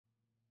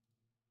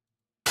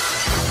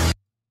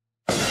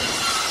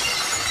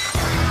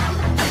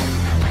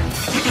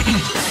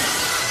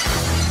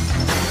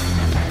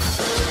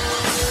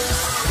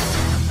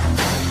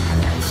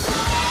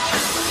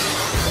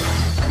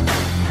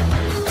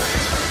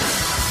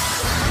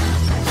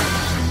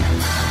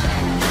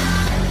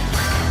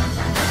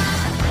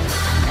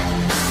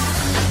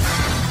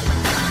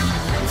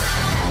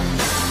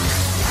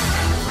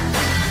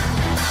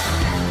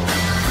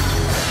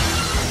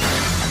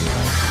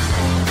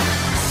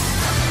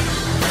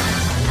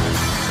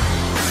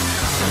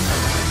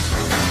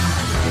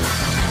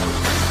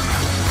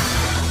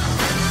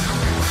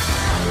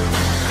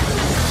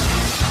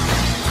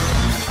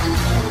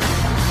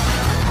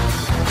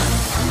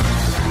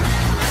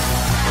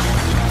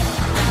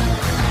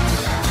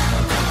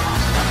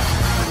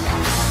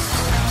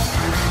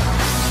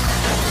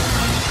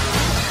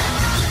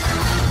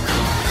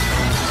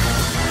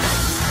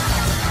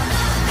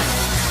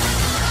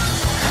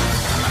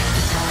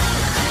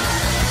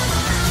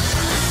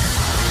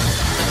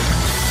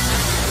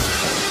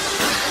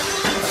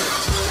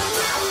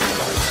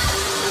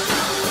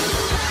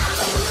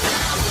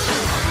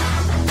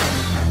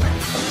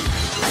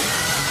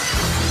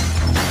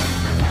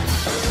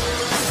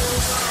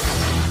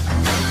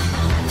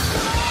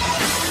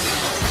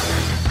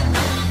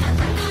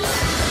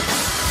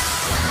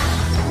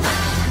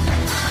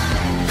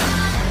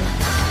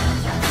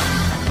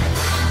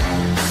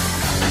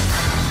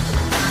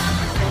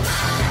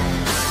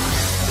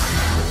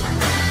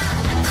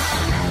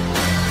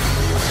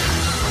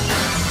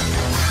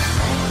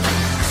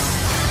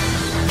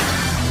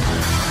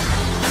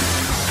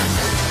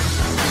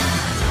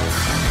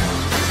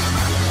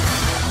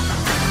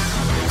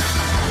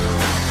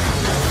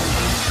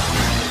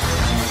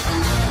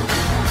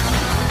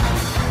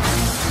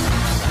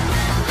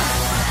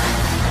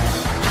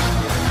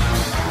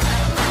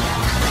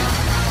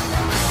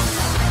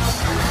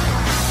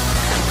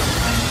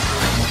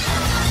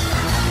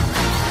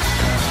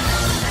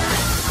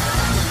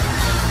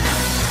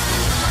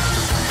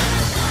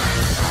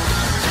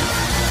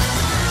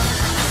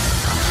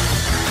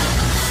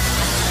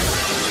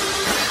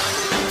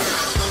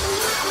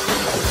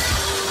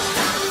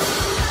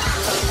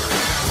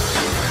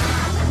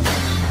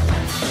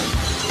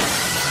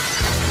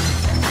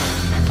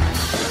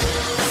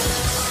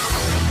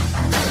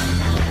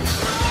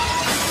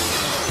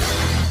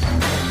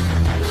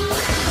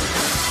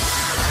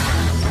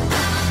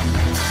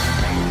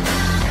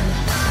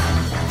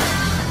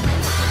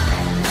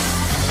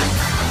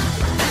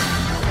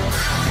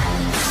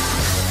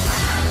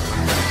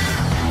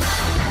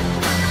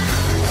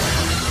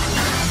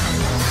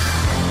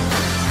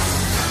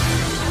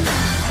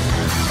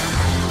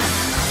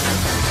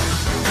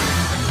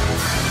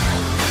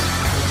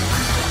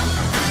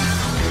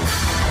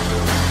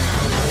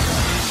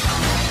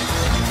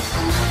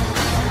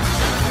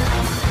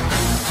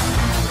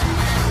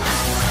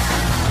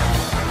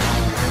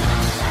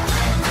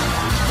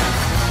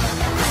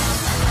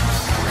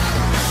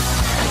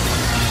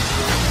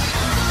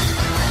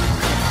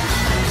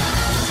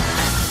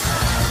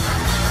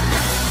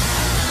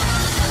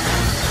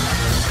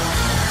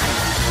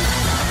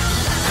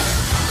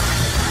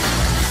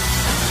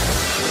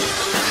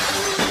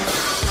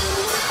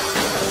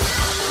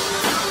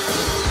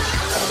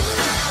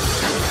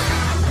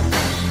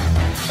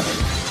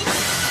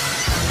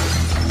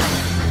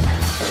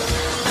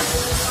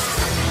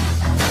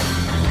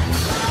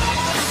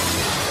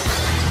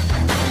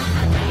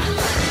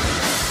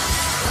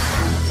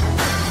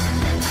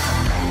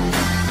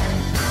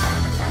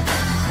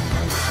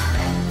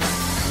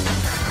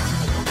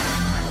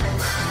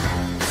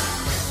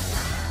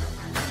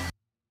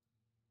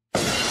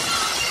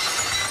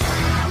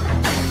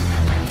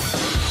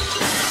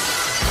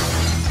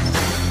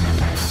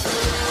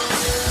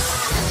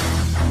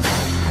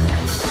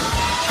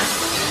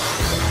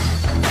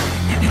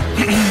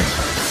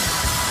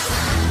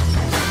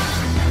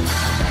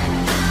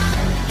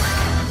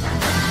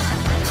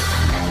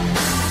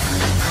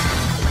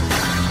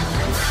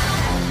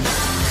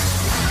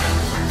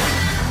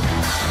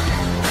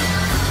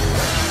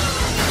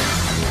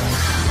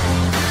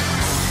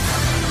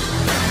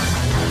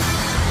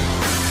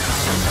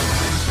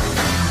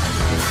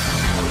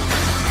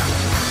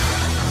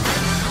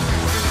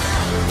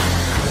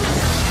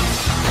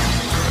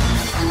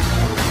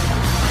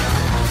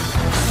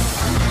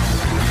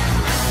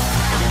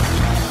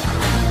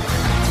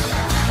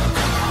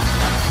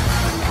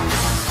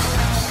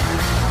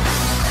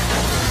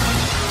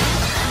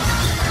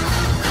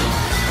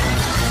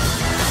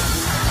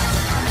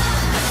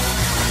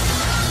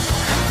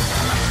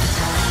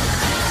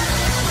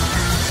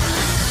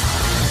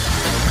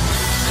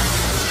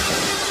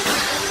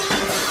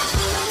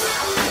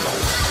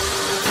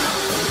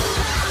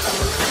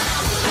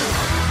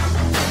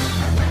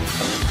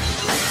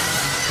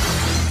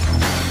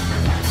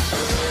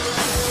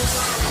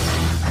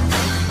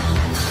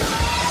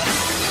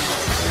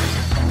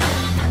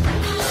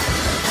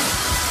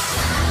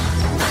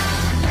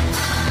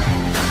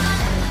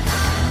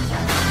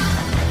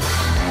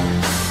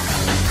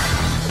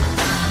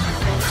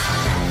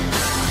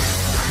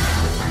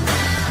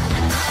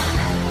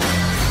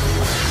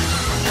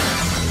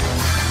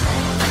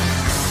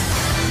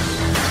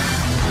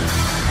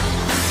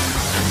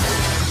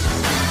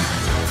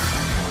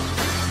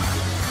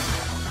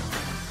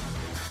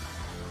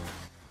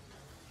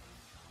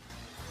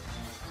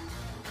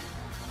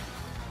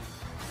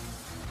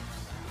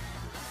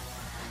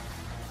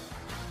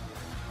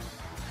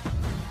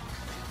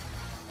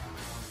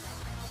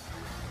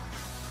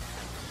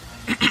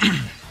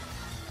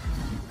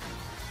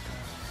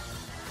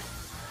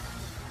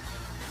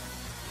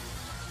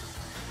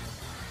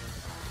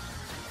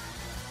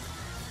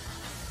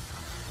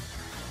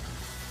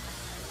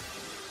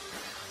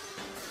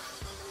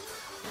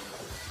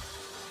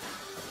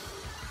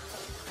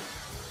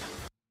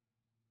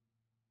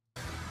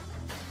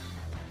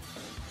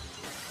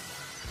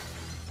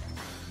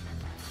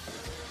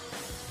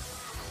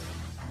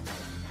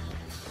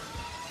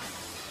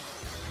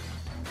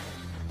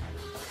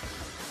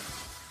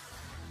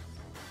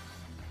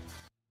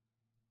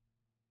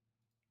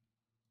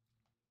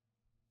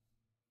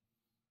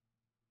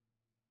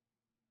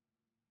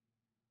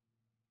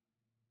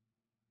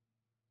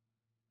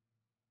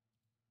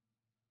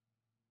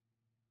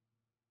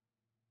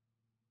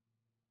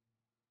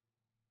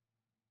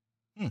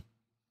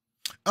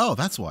Oh,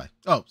 that's why.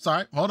 Oh,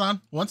 sorry. Hold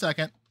on. 1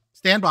 second.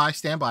 Stand by,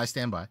 stand by,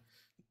 stand by.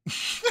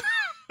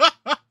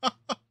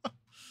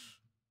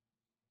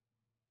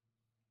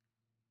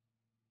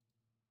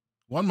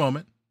 One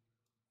moment.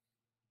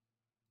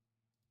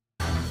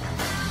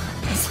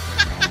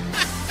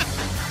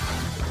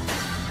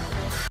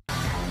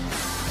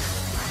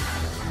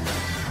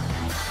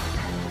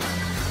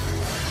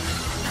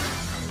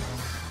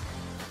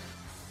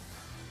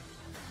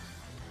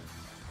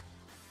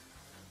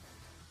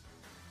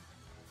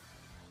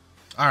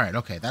 All right,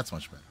 okay, that's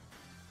much better.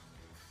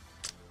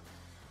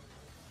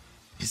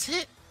 Is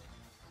it?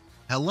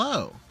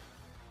 Hello.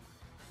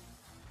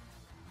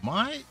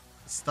 My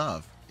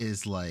stuff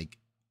is like,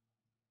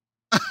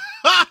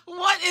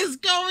 what is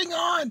going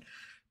on?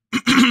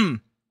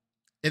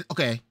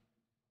 Okay,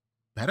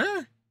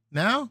 better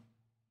now?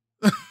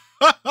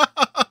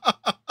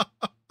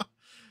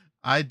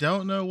 I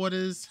don't know what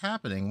is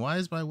happening. Why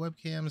is my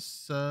webcam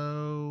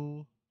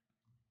so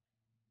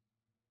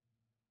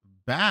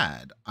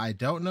bad? I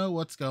don't know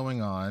what's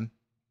going on.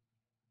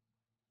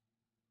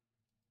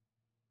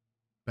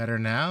 Better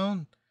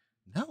now?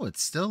 No,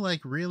 it's still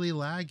like really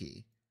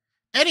laggy.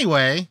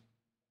 Anyway,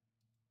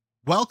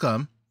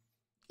 welcome.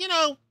 You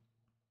know,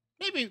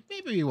 maybe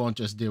we won't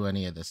just do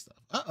any of this stuff.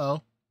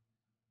 Uh-oh.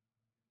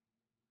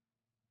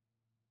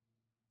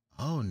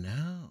 Oh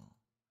no.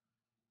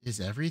 Is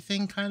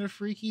everything kind of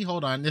freaky?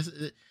 Hold on. This,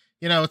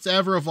 you know, it's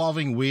ever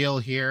evolving wheel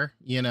here,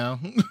 you know.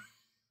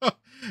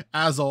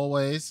 As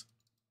always.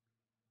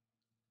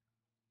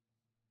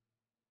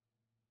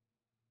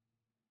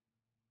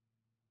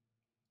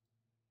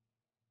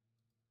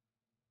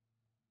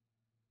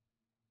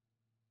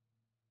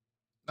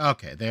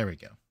 Okay, there we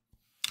go.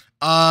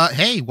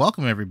 Hey,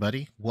 welcome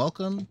everybody.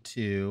 Welcome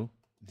to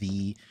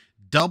the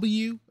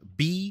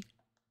WBFPWF.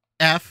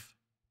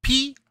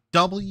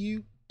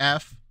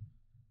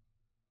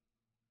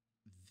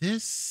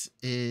 This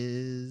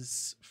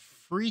is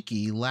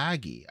freaky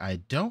laggy. I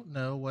don't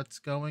know what's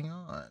going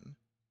on.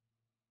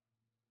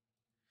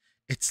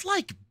 It's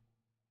like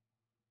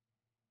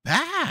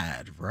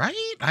bad,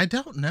 right? I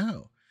don't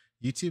know.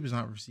 YouTube is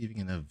not receiving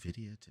enough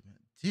video to,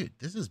 dude,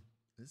 this is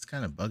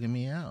kind of bugging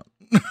me out.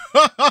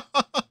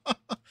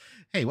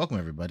 Hey, welcome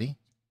everybody.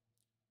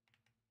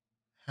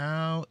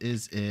 How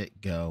is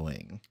it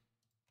going?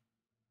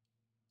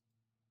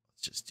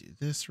 Let's just do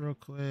this real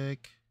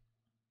quick.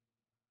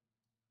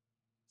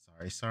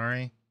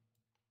 Sorry.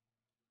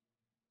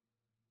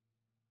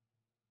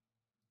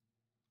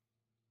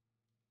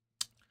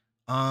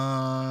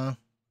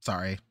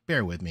 Sorry.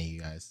 Bear with me, you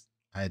guys.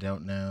 I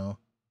don't know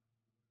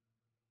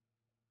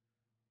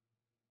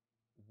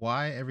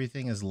why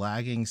everything is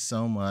lagging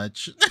so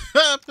much.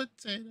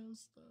 Potato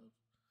stuff.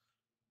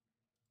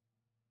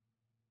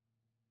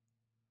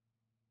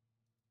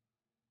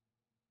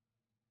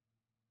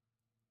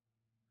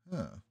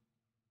 Huh.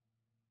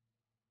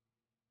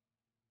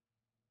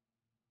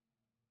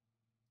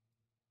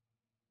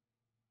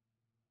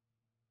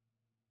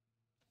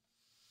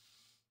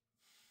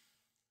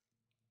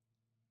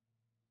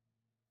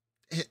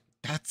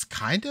 That's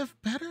kind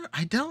of better?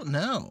 I don't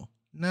know.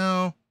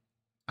 No,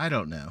 I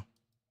don't know.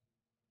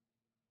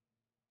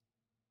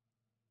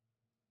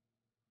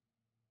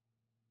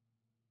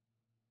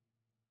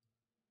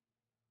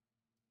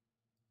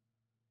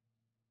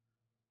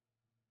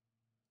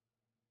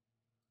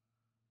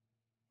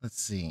 Let's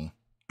see.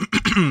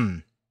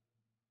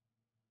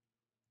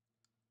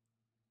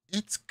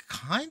 It's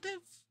kind of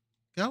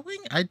going.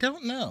 I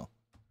don't know.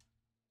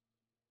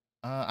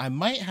 I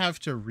might have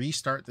to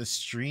restart the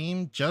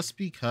stream just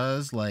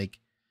because, like,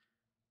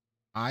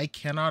 I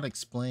cannot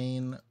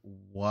explain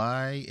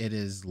why it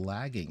is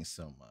lagging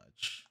so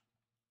much.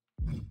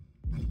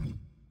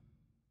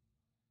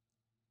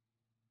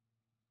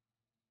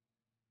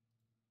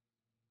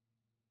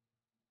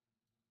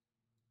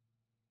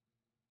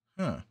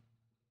 Huh.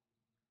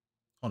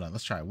 Hold on,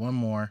 let's try one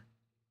more.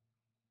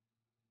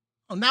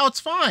 Oh, now it's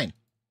fine.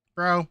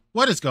 Bro,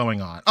 what is going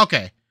on?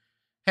 Okay.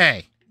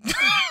 Hey.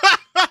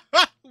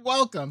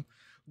 Welcome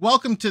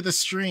to the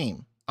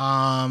stream.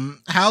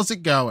 How's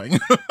it going?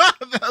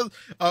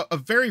 a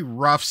very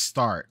rough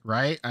start,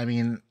 right? I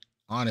mean,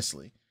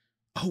 honestly.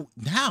 Oh,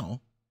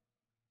 now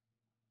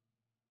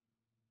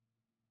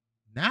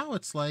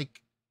it's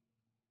like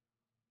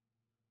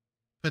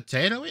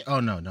potato-y. Oh,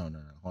 no.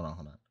 Hold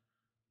on.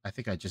 I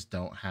think I just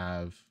don't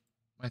have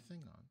my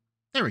thing on.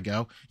 There we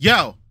go.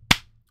 Yo,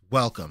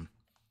 welcome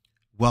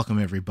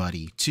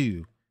everybody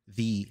to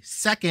the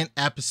second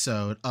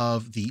episode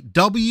of the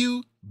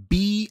WBFPWF,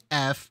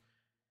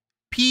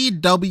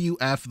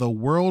 the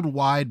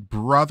Worldwide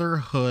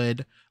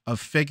Brotherhood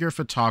of Figure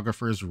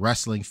Photographers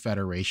Wrestling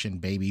Federation,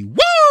 baby. Woo!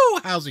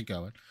 How's it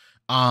going?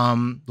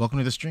 Welcome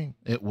to the stream.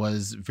 It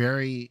was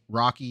very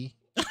rocky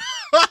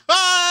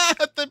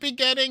at the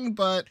beginning,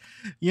 but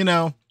you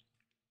know,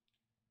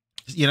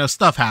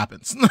 stuff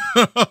happens.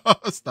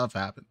 Stuff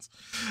happens.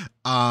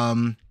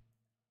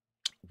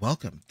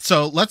 Welcome.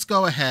 So let's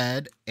go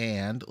ahead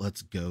and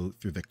let's go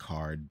through the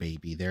card,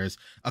 baby. There's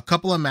a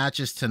couple of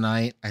matches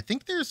tonight. I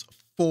think there's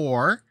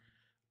 4.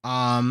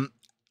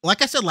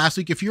 like I said last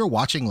week, if you were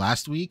watching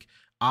last week,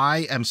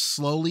 I am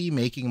slowly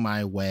making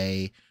my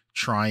way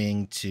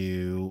trying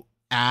to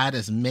add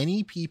as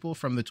many people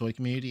from the toy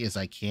community as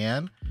I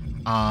can.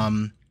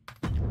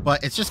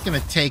 But it's just going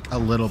to take a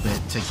little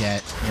bit to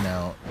get, you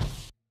know,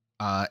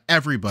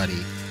 everybody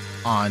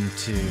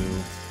onto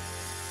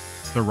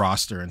the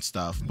roster and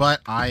stuff.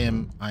 But I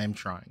am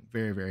trying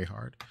very, very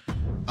hard.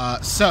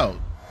 So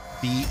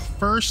the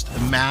first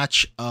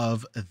match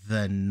of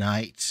the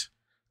night.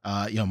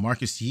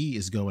 Marcus Yee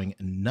is going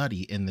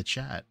nutty in the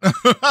chat,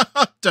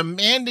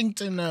 demanding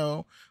to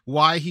know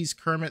why he's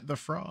Kermit the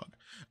Frog.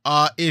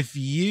 If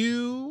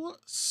you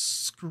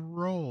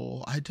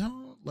scroll,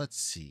 let's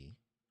see.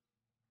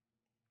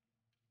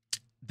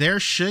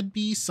 There should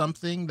be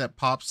something that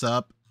pops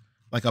up,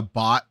 like a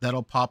bot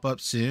that'll pop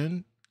up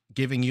soon,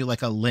 giving you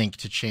like a link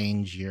to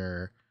change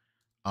your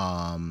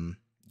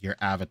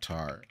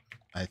avatar.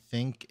 I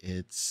think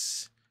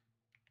it's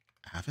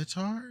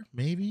avatar,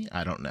 maybe?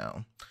 I don't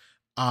know.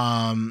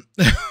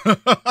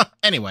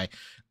 Anyway,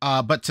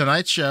 but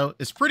tonight's show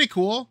is pretty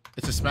cool.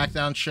 It's a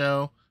Smackdown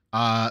show.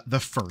 The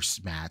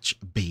first match,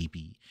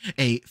 baby,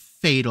 a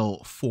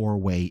fatal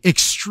 4-way,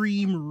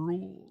 Extreme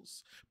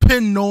Rules,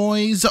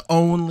 Pinoy's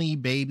only,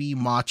 baby,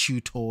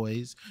 Machu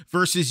Toys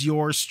versus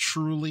yours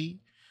truly,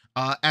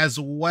 as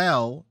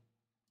well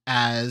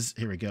as,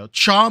 here we go,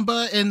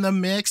 Chamba in the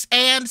mix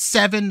and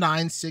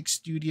 796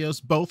 Studios,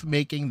 both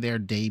making their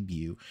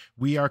debut.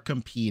 We are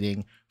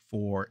competing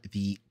for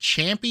the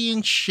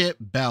championship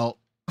belt.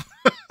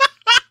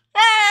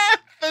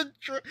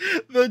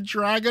 The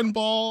Dragon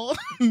Ball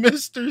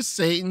Mr.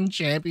 Satan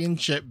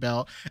championship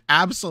belt.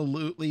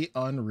 Absolutely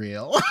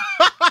unreal.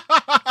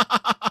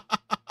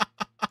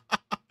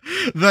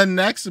 The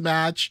next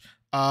match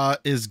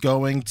is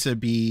going to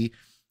be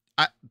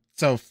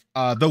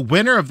the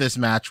winner of this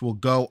match will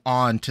go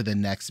on to the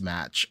next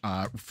match.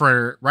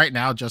 For right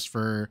now, just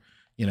for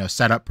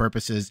setup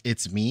purposes,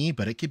 it's me,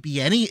 but it could be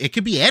any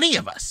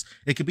of us.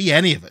 It could be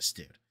any of us,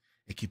 dude.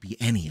 It could be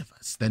any of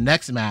us. The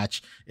next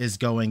match is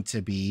going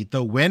to be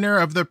the winner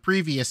of the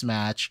previous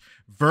match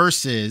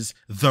versus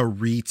the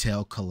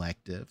Retail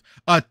Collective,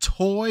 a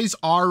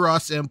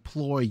ToysRus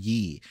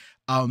employee,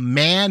 a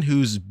man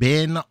who's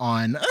been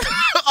on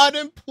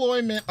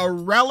unemployment, a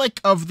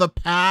relic of the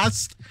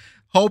past,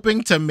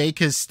 hoping to make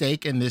his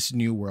stake in this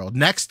new world.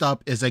 Next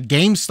up is a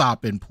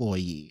GameStop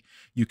employee.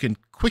 You can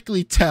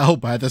quickly tell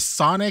by the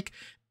Sonic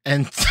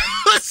and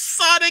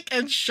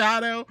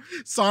Shadow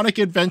Sonic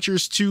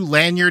Adventures 2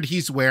 lanyard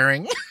he's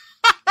wearing.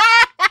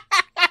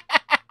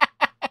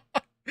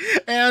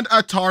 And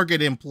a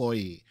Target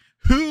employee.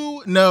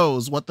 Who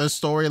knows what the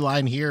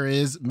storyline here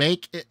is?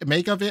 Make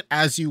of it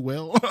as you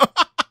will.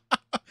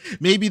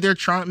 Maybe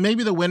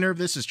the winner of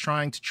this is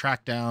trying to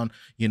track down,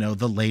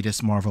 the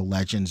latest Marvel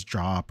Legends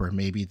drop, or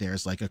maybe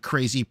there's like a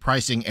crazy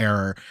pricing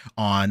error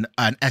on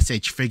an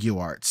SH Figure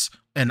Arts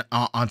and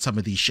on some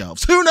of these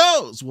shelves. Who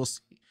knows? We'll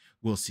see.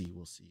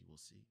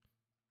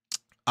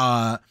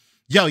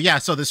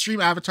 So the stream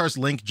avatars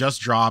link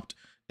just dropped.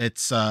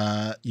 It's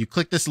you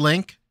click this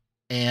link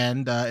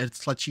and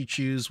it lets you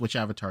choose which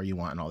avatar you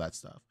want and all that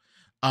stuff.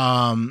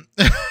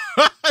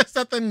 Is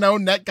that the no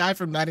net guy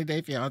from 90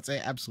 Day Fiance?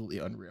 Absolutely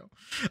unreal.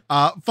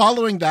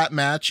 Following that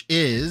match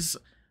is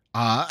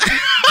I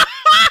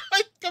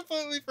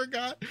completely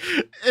forgot.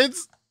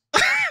 It's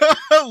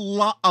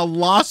a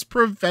loss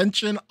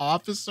prevention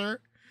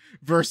officer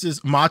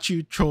versus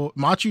Machu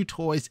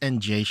Toys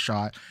and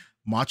J-Shot.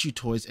 Machu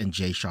Toys and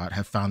J-Shot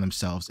have found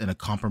themselves in a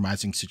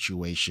compromising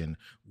situation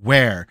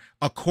where,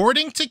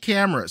 according to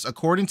cameras,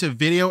 according to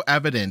video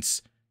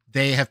evidence,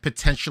 they have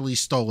potentially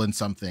stolen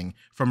something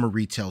from a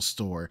retail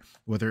store,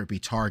 whether it be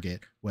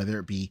Target, whether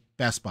it be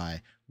Best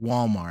Buy,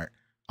 Walmart,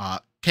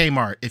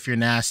 Kmart, if you're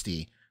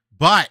nasty.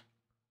 But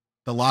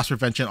the loss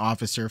prevention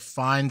officer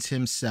finds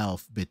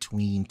himself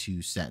between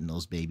two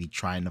Sentinels, baby,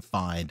 trying to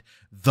find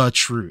the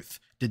truth.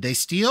 Did they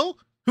steal?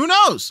 Who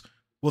knows?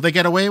 Will they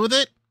get away with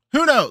it?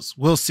 Who knows?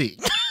 We'll see.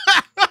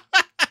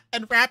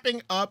 And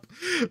wrapping up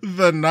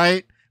the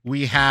night,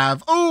 we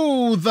have,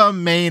 the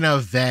main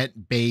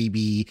event,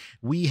 baby.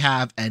 We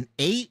have an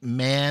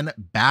 8-man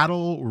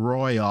battle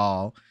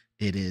royale.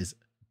 It is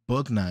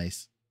Boog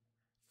Nice,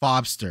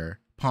 Fobster,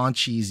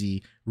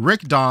 Poncheesy,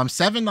 Rick Dom,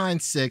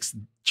 796,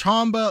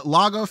 Chamba,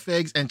 Lago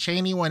Figs, and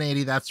Cheney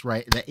 180. That's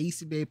right. The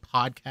ACBA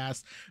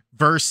podcast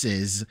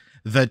versus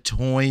the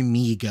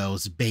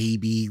Toymigos,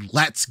 baby.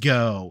 Let's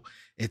go.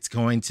 It's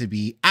going to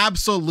be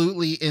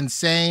absolutely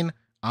insane.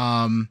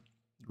 Royal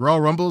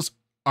Rumbles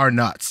are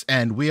nuts,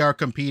 and we are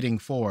competing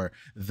for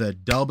the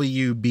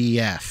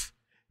WBFPWF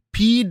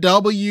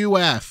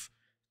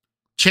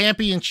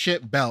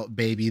championship belt,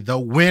 baby. The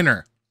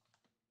winner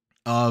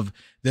of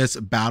this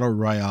battle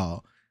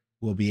royale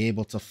will be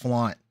able to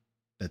flaunt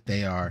that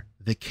they are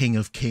the king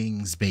of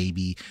kings,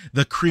 baby,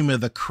 the cream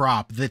of the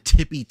crop, the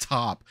tippy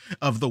top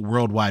of the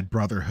worldwide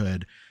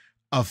brotherhood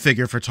of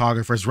figure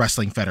photographers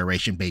wrestling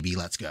federation, baby.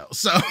 Let's go.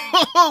 So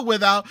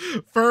without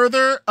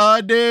further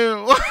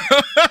ado,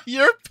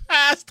 your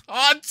past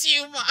haunts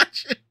you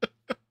much.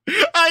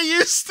 I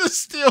used to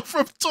steal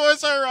from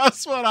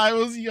ToysRus when I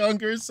was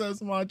younger,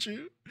 says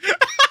Machu.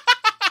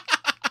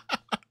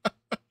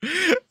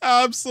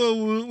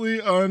 Absolutely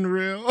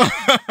unreal.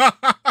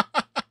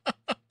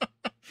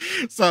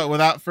 So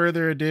without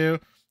further ado,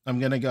 I'm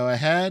going to go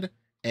ahead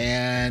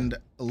and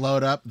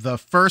load up the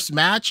first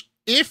match.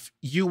 If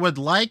you would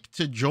like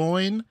to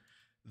join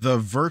the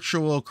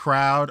virtual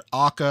crowd,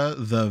 aka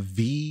the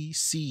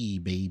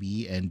VC,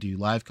 baby, and do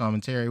live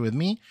commentary with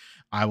me,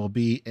 I will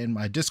be in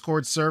my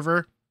Discord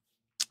server.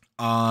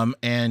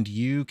 And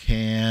you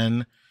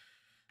can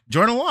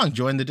join along,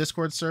 join the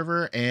Discord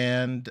server,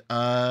 and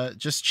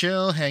just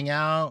chill, hang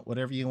out,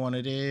 whatever you want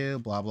to do,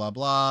 blah, blah,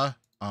 blah.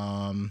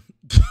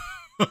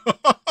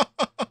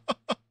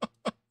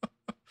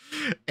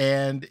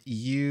 And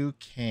you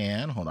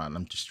can, hold on,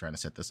 I'm just trying to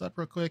set this up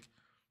real quick.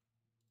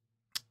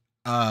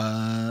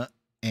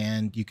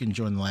 And you can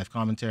join the live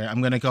commentary. I'm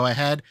going to go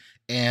ahead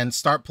and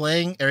start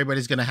playing.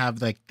 Everybody's going to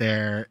have like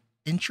their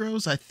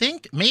intros, I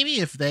think. Maybe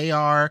if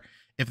they're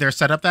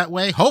set up that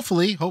way.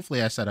 Hopefully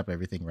I set up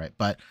everything right,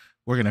 but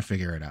we're going to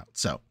figure it out.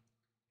 So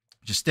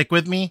just stick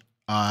with me.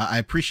 I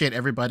appreciate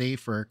everybody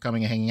for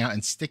coming and hanging out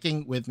and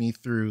sticking with me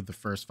through the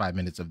first 5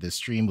 minutes of this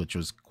stream, which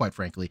was quite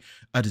frankly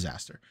a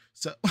disaster.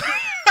 So,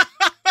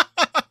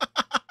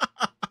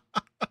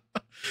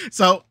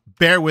 so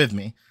bear with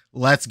me.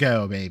 Let's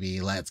go,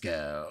 baby. Let's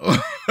go.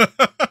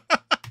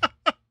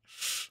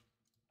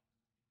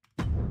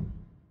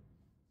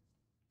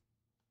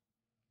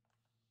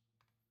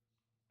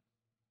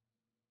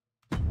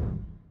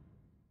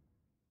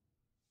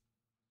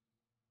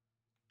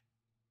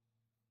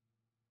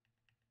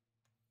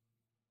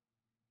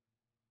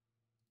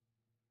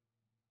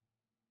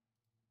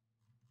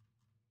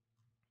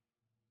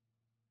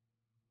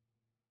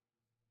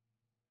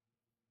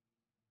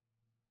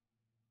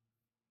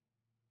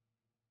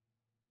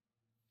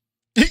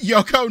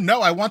 Yoko,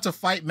 no, I want to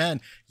fight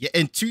men. Yeah,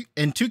 in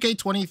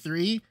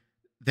 2K23,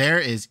 there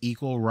is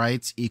equal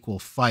rights, equal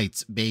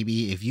fights,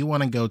 baby. If you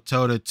want to go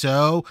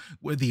toe-to-toe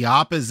with the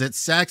opposite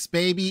sex,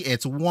 baby,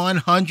 it's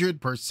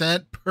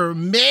 100%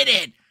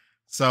 permitted.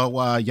 So,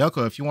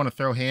 Yoko, if you want to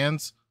throw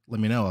hands, let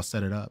me know. I'll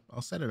set it up.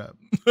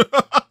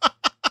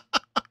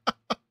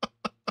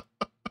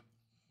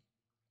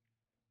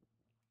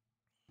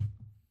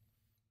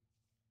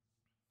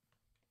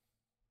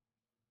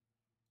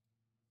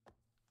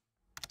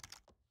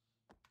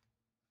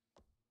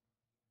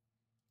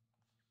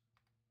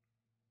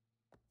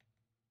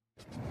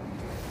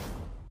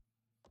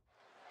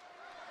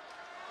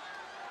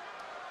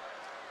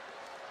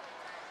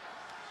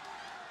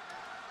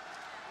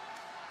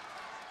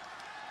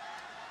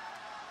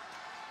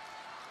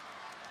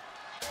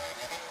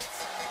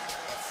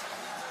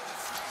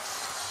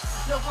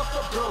 The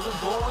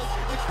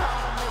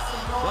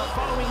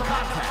following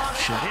contest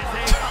is a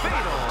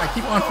fatal. I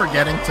keep on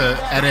forgetting to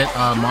edit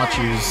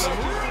Machu's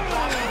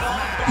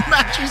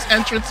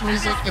entrance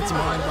music. It's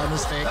mine by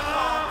mistake.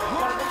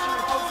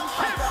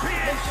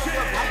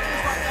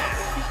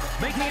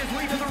 Making his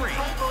way to the ring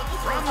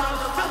from the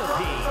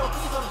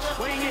Philippines,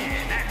 weighing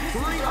in at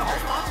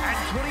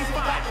 325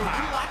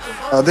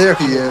 pounds. Oh, there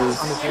he is.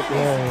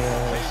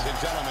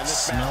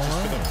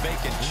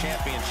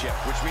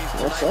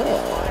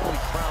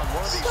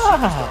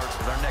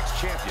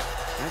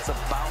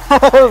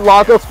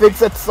 Lagos thinks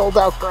that sold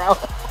out crowd.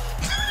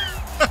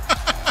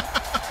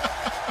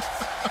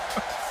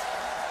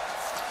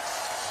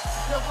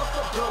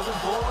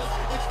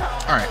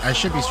 Alright, I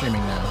should be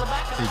streaming now,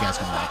 so you guys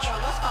can watch.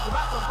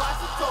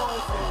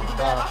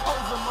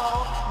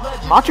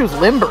 Macho's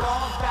limber.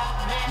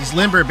 He's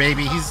limber,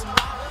 baby.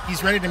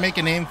 He's ready to make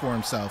a name for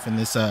himself in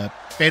this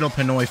fatal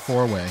Pinoy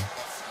 4-way.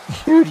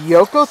 Dude,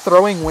 Yoko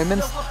throwing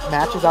women's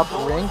matches out the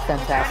ring,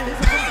 fantastic.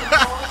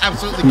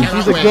 Absolutely cannot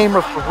She's a win.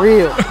 gamer for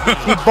real.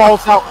 She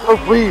balls out for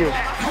real.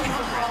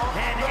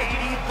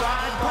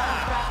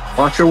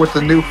 Watch her with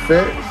the new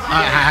fit.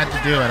 I had to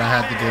do it.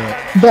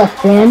 The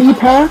fanny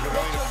pack?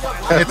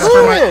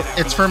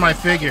 It's for my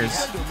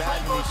figures.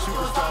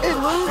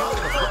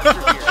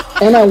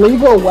 An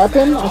illegal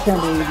weapon? I can't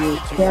believe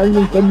you. Are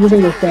you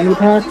using your fanny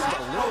pack?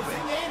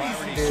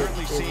 Dude,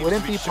 it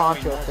wouldn't be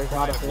Poncho if there's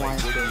not a Hawaiian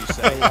shirt.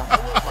 But he's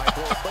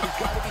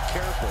got to be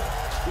careful.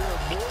 There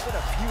are more than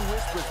a few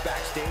whispers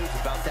backstage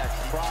about that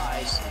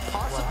pride,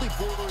 possibly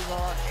bordering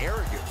on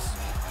arrogance.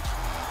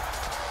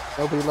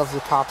 Nobody loves the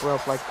top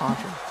rope like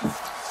Poncho.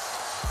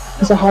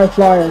 He's a high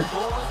flyer.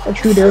 A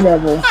true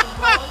daredevil.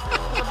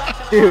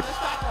 Dude,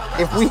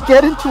 if we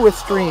get into a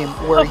stream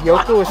where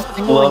Yoko is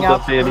singling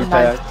out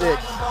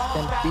 396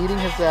 and beating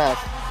his ass,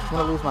 I'm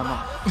gonna lose my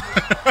mind.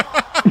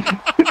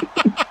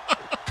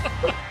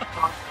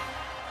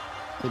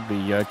 It'd be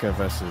Yoko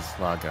versus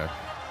Lago.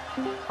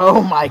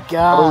 Oh my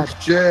god. Oh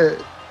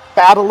shit.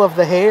 Battle of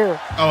the hair.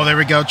 Oh, there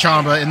we go.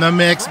 Chamba in the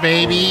mix,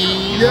 baby.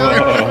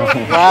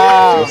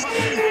 Wow.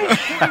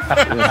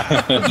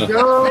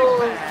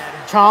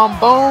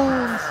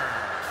 Chombones.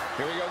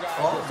 Here we go,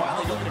 guys. We're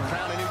finally looking to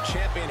crown a new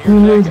champion here. Who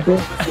needs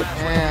this?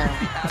 Yeah.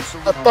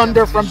 The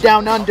thunder from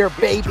down under,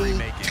 baby.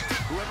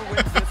 Whoever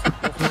wins this will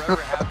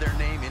forever have their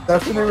name in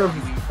That's the name of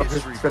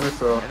history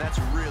book, and that's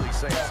really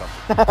saying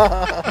something.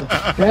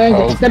 Dang,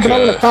 he's stepping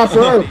over the top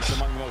rope.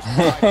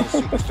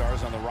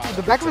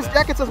 The back of his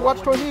jacket says "Watch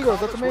Toymigos."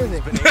 That's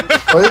amazing.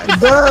 Oh, it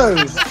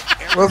does.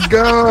 Let's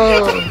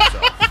go.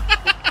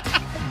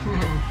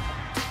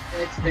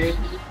 Thanks, baby.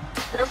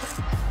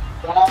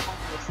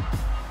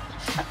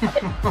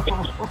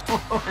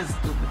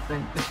 Stupid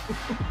thing.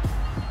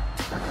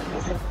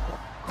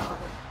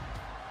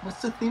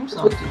 What's the theme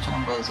song to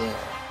Chamba's?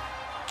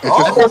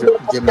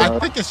 I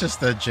think it's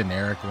just a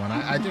generic one.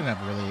 I didn't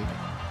have really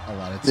a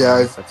lot of time.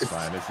 Yeah, That's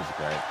fine. This is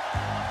great.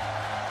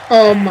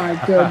 Oh my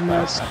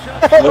goodness.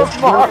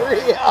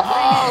 Mario.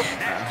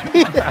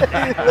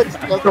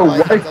 The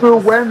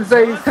Waifu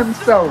Wednesdays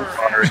himself.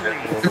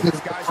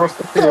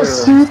 A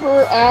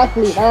super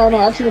athlete. I don't know.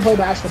 I should play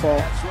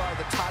basketball.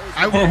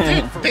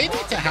 Dude, they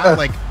need to have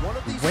like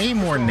way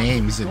more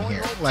names in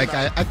here. Like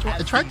I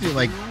tried to do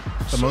like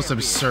the most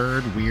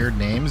absurd, weird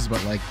names,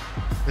 but like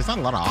there's not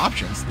a lot of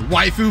options. The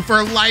waifu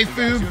for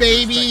lifeu,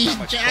 baby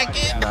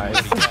jacket.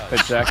 Nice. The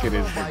jacket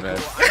is the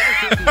best.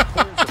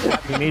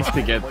 He needs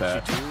to get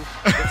that.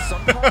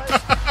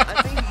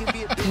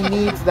 He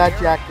needs that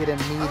jacket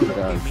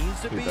immediately.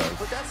 He does.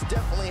 But that's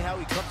definitely how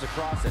he comes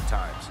across at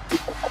times.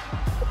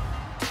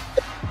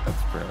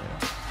 That's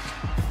brilliant.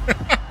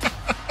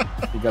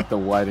 He got the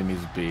white in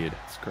his beard.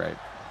 It's great.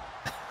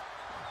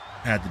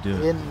 Had to do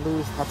it. Didn't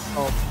lose that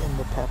salt in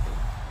the pepper.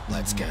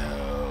 Let's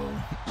go.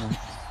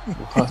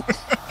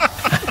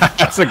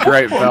 That's a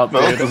great belt,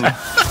 dude.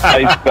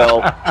 Nice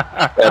belt.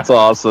 That's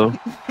awesome.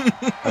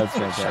 That's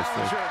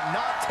fantastic.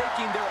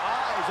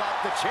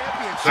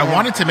 I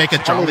wanted to make a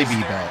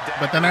Jollibee belt,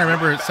 but then I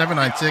remember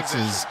 796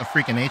 is a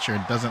freak of nature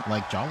and doesn't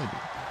like Jollibee.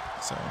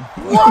 So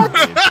What?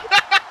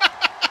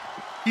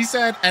 he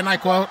said, and I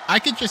quote, "I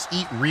could just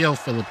eat real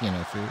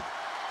Filipino food."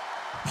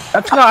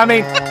 That's not, I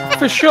mean,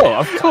 for sure,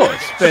 of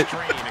course, but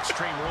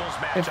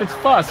if it's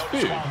fast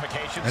food,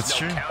 That's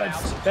true.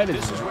 that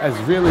is as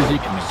real as you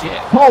can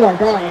get. Oh my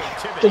gosh.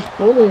 Just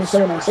bullying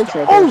 796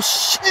 right there. Oh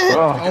shit!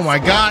 Oh my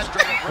god.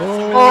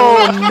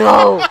 Oh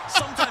no!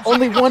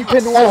 Only one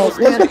Pinoy will Oh, let's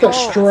stand get the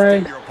tall.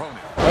 strength.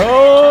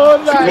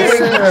 Oh, nice!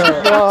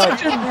 Yeah.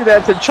 Did you do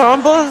that to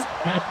Chamba?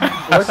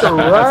 That's a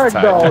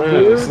ragdoll,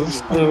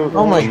 dude.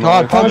 Oh my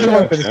god, Punch went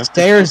up the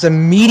stairs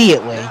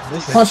immediately.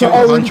 This is Punch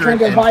oh, you trying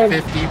to get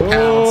violent. 250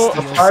 pounds.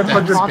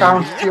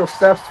 500-pound steel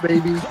steps,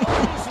 baby.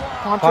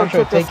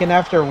 Poncho taking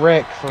after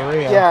Rick, for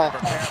real. Yeah,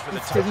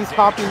 he's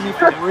copying me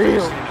for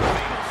real.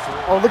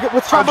 Oh, look at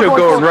what's Chamba Poncho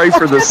going right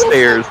for the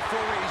stairs.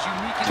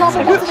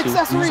 Chamba wants an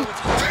accessory.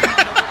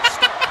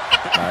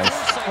 Nice.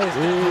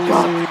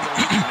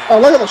 Oh,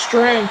 look at the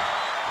strength.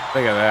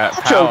 Look at that.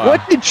 Poncho, Power.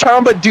 what did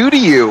Chamba do to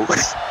you?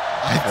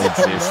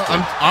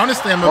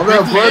 Honestly, I'm a Oh, big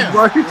that blood fan.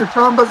 rushing to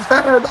Chamba's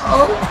head.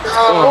 Oh,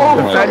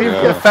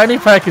 no. The fanny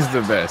pack is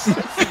the best.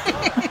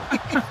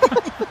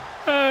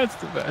 That's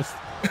the best.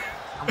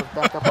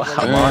 Back up Wow,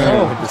 already.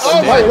 Mario with the Oh,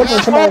 stick. wait, look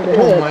at somebody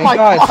over Oh here. my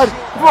god.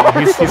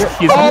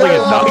 He's holding a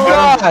Oh my dio.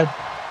 god.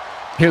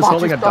 He was Watch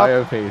holding a yourself.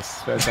 dio piece.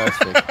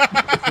 Fantastic.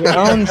 Your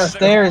own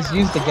stairs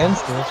used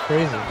against him. That's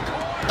crazy.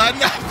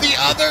 The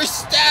other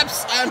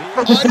steps, I'm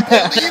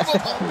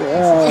unbelievable.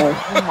 Yeah.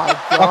 Oh my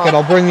Fuck it, god.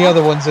 I'll bring the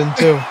other ones in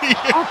too.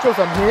 Poncho's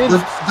unhinged.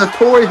 The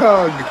toy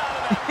hug.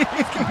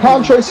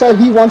 Poncho said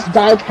he wants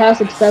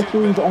die-cast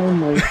accessories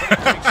only.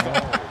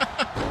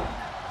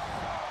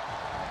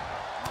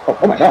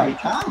 Oh my god.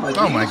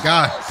 Oh my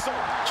god.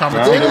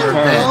 Chamba taking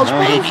revenge,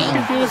 baby.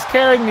 He was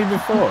carrying me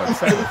before.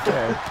 It's like,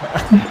 okay.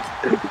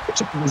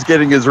 He's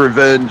getting his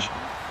revenge.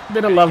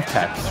 Bit of love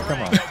taps.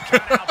 Come on.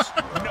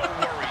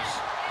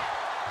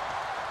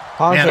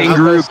 Poncho Man, goes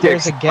Kangaroo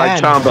upstairs kicks by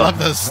again. Love Chamba.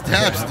 those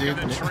steps, dude.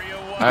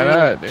 I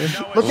know, dude.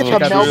 Look He at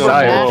got the Melbourne dio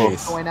match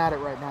piece. going at it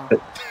right now.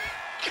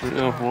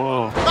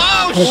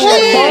 Oh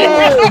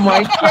shit! Oh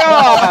my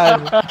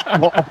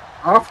god!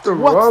 Off the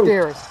What rope.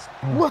 stairs?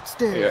 What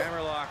stairs?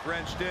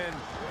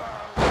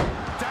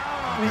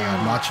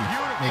 Man, Machi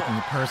making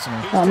it personal.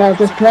 Oh no,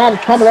 just grab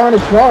it. Come around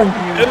and drawing.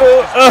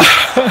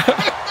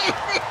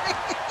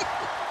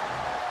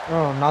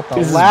 Oh, not the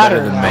This is ladder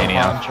better than now,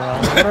 Mania. Poncho.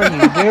 What are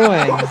you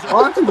doing?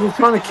 Honestly, we're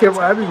trying to kill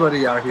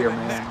everybody out here,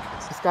 man.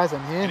 This guy's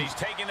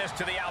unhinged.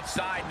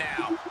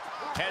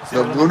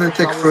 The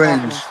lunatic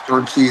fringe,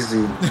 or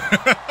cheesy.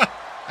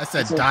 I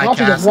said So die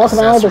Poncho cast just walking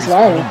around with his accessories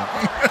ladder.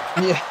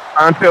 only. Yeah.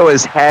 Poncho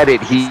has had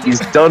it. He's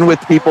done with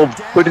people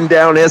putting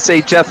down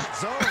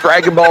SHF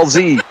Dragon Ball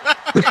Z.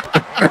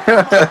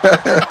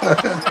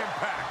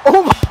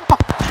 Oh my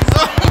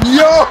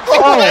Yo!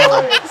 Oh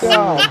my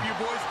god.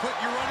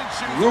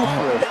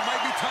 Ruthless.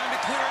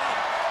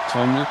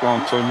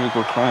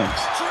 Toymigos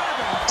clamps.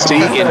 See,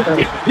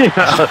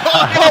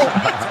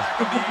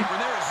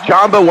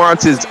 Chamba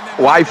wants his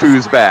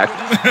waifus back.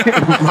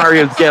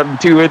 Mario's getting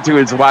too into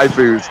his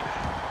waifus.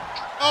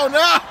 Oh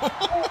no!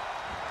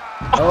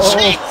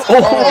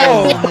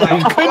 Oh my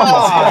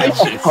god.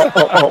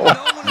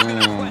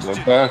 The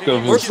back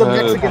of Where's his the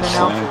head. Mexican announcer?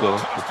 Triangle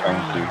for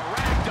country.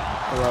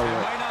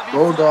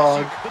 Go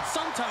dog.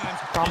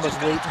 Chamba's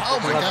waiting Oh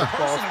for my the God.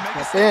 balls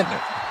to snap in.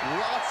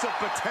 Massive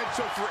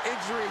potential for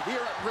injury here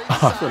at I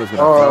thought it was ringside.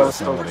 going to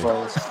so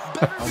close.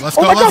 Let's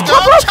go, let's go.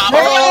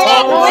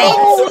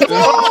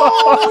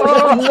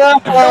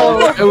 Chop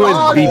I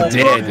would be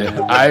dead.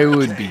 I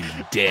would be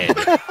dead.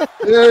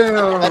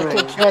 That's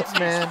good catch,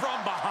 man.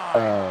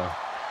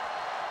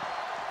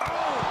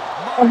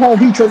 Oh,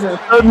 V trigger.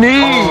 The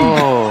knee.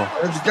 Oh,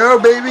 Let's go,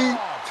 baby.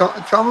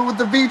 Tell me with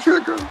the V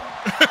trigger. He's in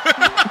a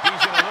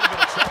little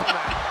bit of trouble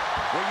now.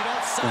 Well, you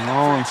don't sign Come up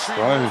on, for a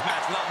Extreme Rules strike.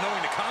 match without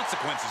knowing the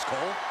consequences,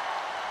 Cole.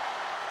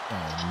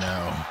 Oh no.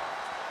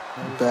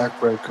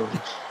 Backbreaker.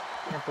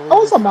 Oh,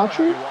 what's up,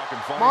 Machu?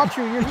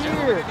 Machu, you're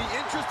here. In the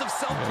interest of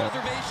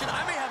self-preservation,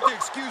 I may have to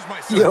excuse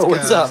myself. Yo,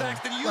 what's up?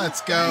 Let's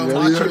go. Yeah,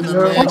 Macho yeah, the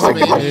yeah. mix, baby.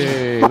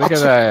 Hey, look at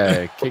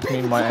that. Kick me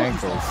in my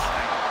ankles.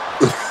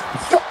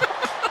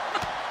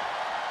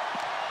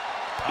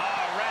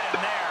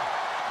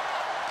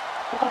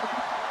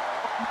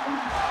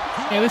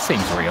 Yeah, this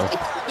seems real.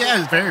 Yeah,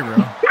 it's very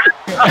real.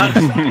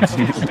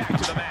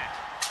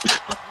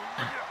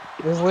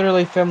 It was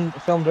literally filmed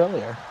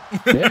earlier.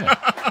 Yeah.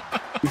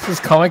 This is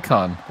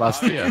Comic-Con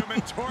last year.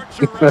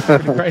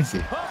 Pretty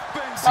crazy.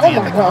 Oh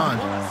my god.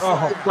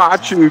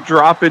 Machu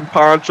dropping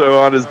Poncho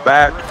on his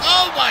back.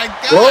 Oh my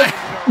god.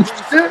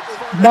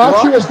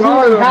 Machu is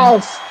doing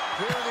house.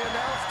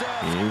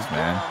 Jeez,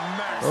 man.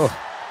 Oh.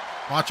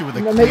 Macho with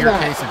a No, clear maybe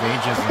not. case of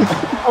ageism.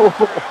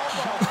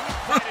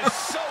 That is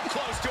so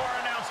close to our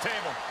announce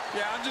table.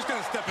 Yeah, I'm just going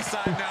to step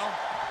aside now.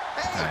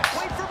 Hey, Nice.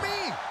 wait for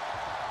me.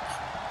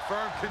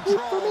 Firm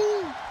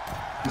control.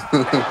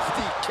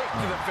 Nasty kick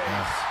to the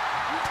face.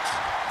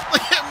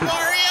 Look at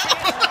Mario.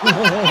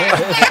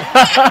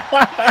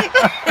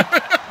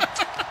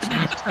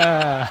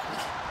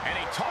 And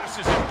he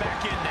tosses it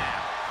back in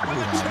now.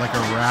 Yeah, like a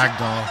rag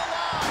doll.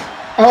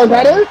 Oh, is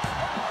that it?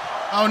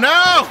 Oh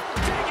no!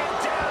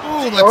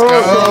 Ooh, let's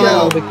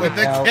Oh, go the with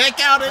the kick out. kick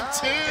out at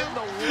two.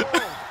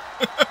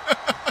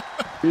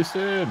 Too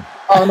soon.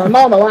 Oh, no,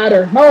 not on the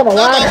ladder. Not on the On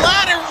the ladder.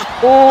 ladder.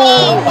 Oh,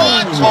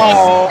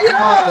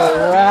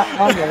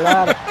 On the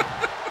ladder.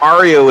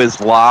 Mario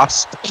is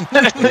lost.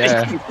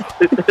 Yeah.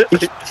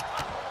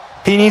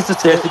 He needs the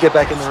stairs to get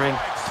back in the ring.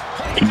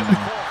 In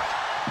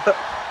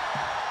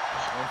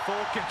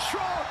full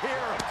control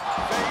here.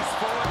 Face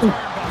full of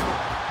turnbuckle.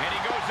 And he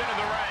goes into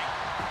the ring.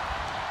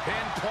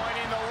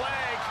 Pinpointing the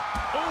leg.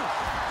 Ooh.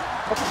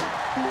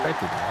 Right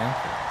to the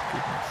ankle.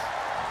 Goodness.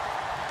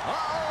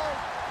 Uh-oh.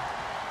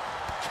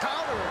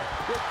 Counter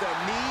with the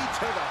knee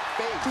to the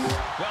face.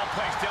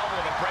 Well-placed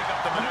elbow to break up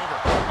the maneuver.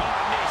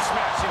 Knee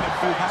smash in the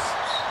face.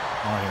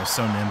 Oh, he was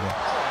so nimble.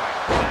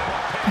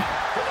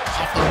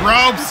 Off the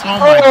ropes.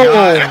 Oh my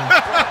god.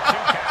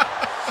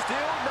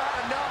 Still not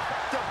enough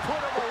to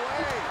put him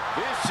away.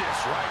 Vicious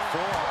right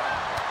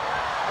forearm.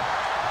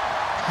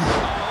 Oh,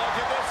 look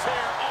at this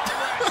here.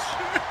 Armrest.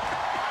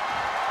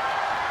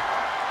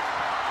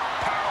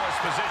 Powerless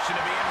position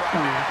to be in right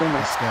now.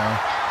 Let's go.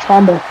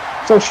 Chamba.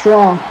 So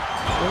strong.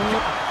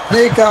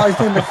 Snake eyes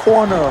in the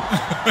corner.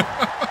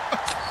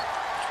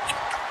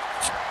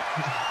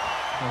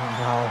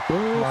 Wow.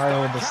 Mario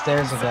with the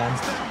stairs again.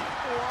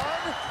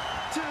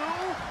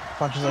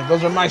 Punch is like,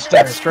 those are my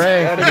stairs.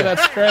 Strength. Look at that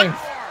strength.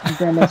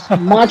 Goodness.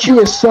 Machu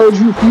is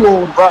soju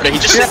fueled. Bro, did he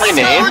just say my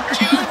name?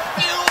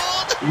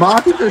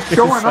 Monty just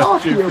showing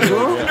off here,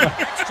 bro.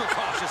 Extra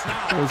cautious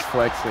now. He was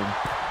flexing.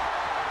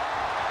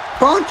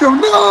 Poncho,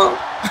 no.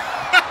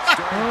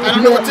 I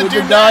don't know what to do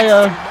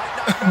next.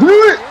 Do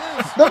it.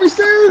 Let me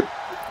see it.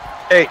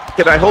 Hey,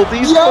 can I hold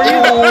these for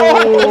you?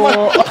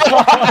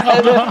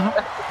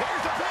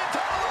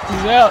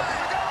 He's out.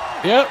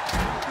 Yep.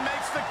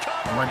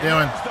 What am I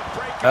doing?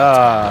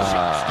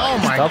 Oh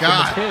my Stop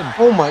god. the pin.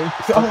 Oh my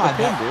the god,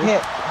 pin, that dude.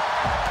 hit.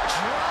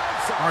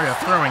 Mario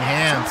throwing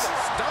hands.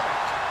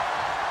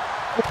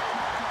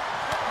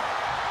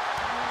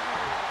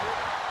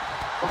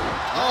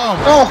 Oh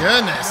my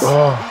goodness. He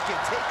can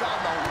take on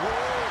the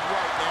world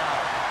right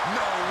now.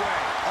 No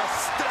way.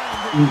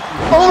 Astounding.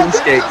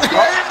 Escape.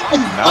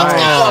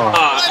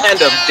 Nice.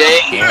 End of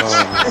day.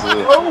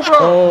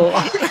 Over.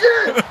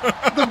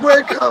 The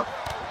breakup.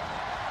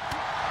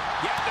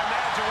 You have to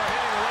imagine we're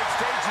hitting the late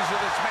stages of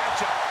this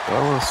matchup. that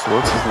was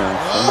what's his name?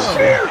 Whoa.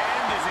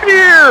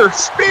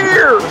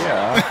 Spear!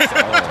 Yeah.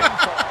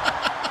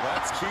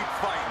 Let's keep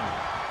fighting.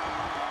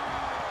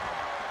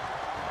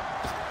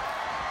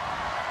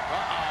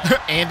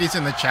 Andy's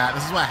in the chat.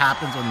 This is what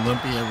happens when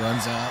Lumpia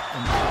runs out.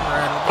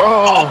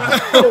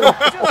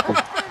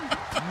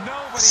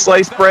 Nobody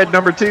Sliced bread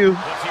number 2.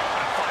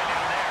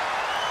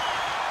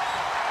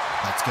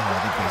 Let's go.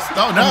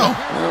 Oh no!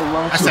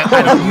 I said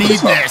I don't need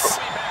this.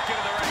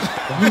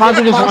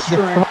 Mario just wants to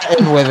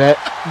threaten with it,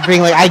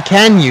 being like, I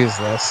can use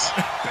this.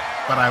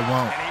 But I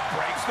won't.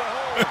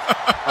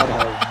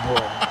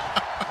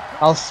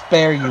 I'll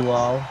spare you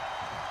all.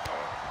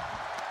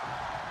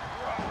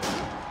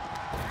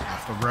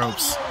 Off the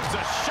ropes.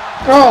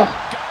 Oh,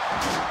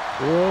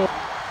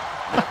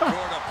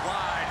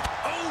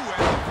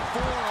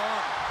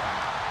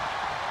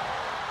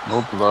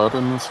 No blood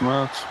in this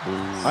match.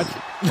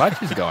 Ooh.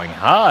 Much is going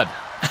hard.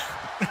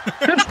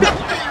 He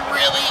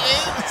really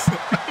is.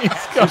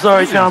 He's I'm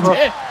sorry, Chamba.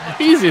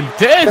 He's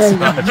intense,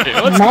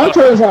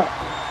 Macho.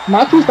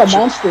 Macho's the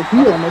monster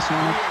heel in this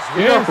one.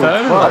 Yeah,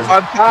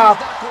 on top.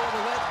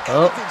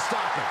 Oh.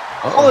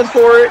 Calling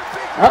for it.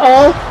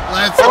 Uh-oh.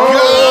 Let's go.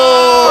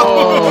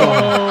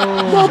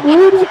 The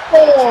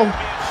beautiful.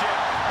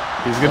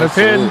 He's gonna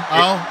pin.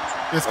 Oh,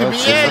 this could be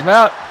it. I'm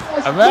out.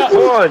 I'm out.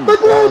 1, 2, 3.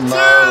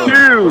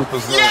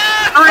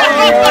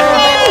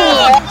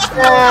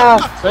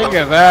 Think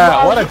of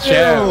that. What a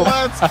champ.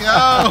 Let's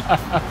go.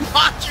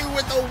 Macho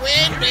with the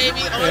win,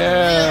 baby.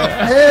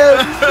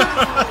 Yeah.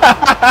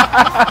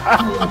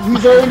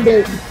 He's earned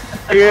it.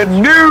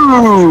 And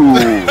new.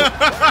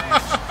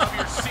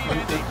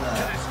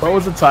 What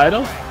was the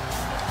title?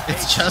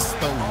 It's just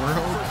the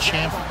world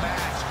champion.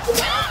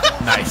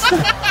 Nice.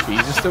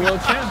 He's just a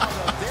world champ.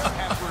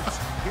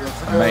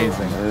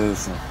 Amazing.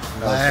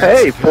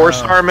 Hey,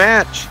 4-star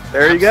match.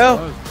 There you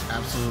go.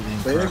 Absolutely.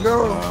 There you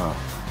go.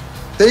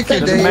 Thank you,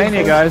 Better than Dave.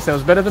 Mania, guys. That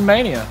was better than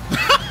Mania.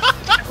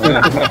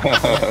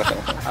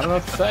 I don't know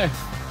what to say.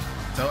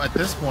 So at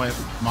this point,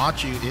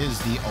 Machu is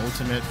the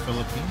ultimate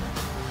Filipino.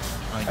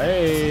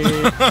 Hey.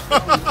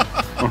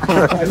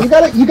 You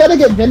gotta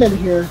get Vin in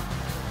here.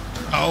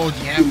 Oh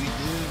yeah, we do.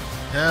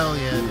 Hell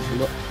yeah.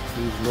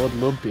 He's Lord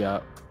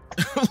Lumpia.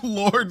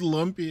 Lord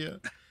Lumpia.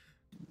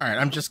 All right,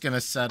 I'm just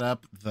gonna set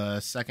up the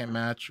second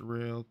match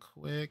real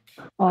quick.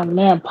 Oh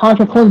man,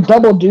 Poncho pulling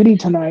double duty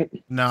tonight.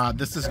 Nah,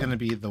 this is gonna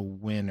be the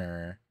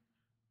winner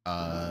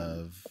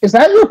of. Is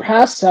that your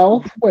past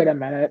self? Wait a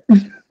minute.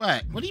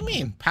 What? What do you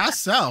mean?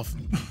 Past self?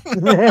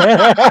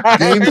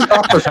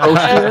 GameStop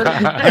associate.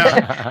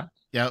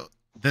 Yeah,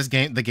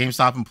 the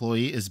GameStop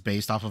employee is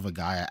based off of a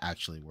guy I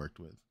actually worked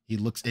with. He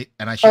looks,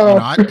 and I shit you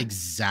not,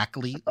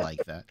 exactly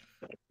like that.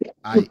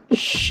 I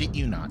shit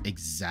you not,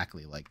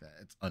 exactly like that.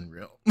 It's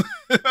unreal.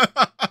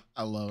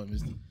 I love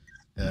him.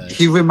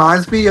 He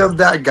reminds me of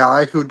that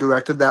guy who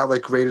directed that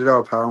like rated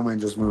R Power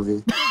Rangers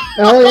movie.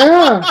 Oh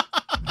yeah.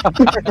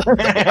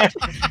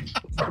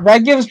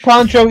 That gives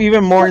Poncho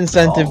even more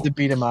incentive to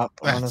beat him up.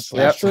 That's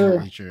Honestly,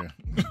 absolutely true.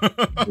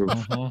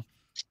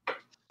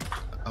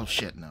 Oh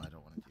shit! No, I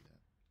don't want to do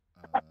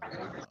that. Hold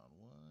on 1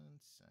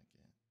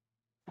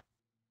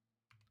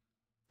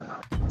 second.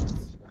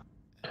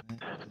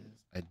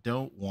 I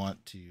don't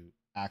want to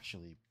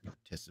actually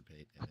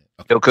participate in it.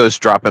 Okay. Yoko's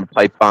dropping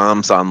pipe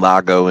bombs on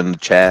Lago in the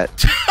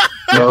chat.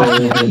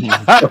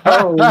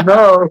 Oh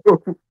no!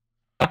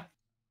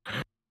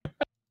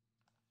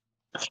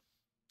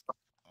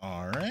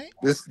 All right.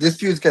 This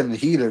feud's getting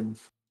heated.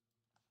 It's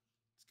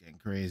getting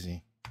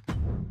crazy.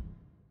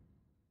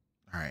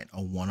 All right,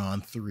 a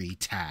 1-on-3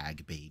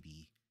 tag,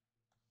 baby.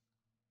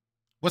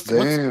 What's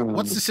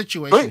the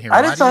situation Wait, here?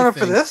 I didn't sign up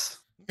for this.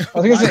 I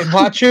was gonna say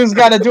Machu's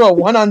got to do a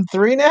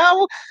 1-on-3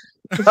 now.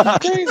 This is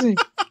crazy.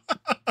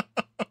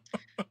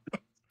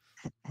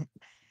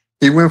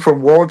 He went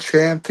from world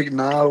champ to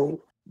now.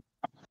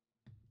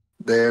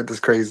 There, that's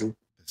crazy.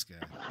 This guy.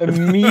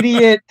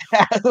 Immediate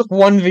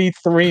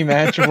 1v3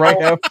 match right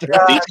after.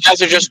 These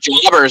guys are just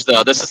jobbers,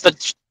 though. This is to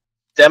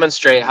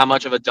demonstrate how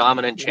much of a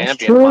dominant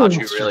champion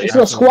Machu really is. It's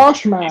a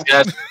squash match.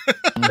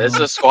 This is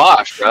a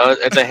squash, bro.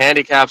 It's a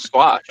handicap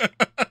squash.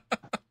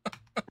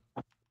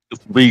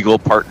 Legal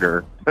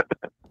partner.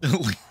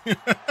 Alright.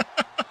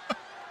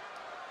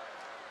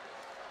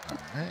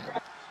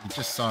 You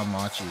just saw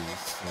Machi.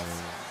 So...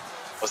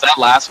 Was that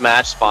last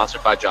match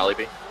sponsored by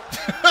Jollibee?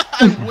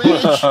 I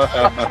wish.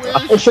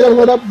 It should have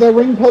lit up the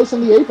ring post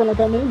and the apron like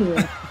I'm in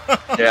here.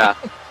 Yeah.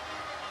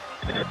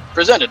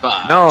 Presented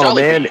by No, Jollibee.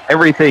 man,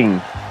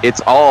 everything.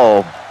 It's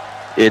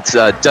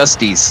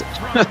Dusty's,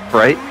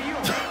 right?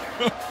 Yeah,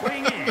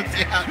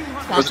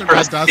 Was sponsored by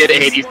first kid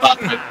Dusty's.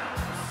 85.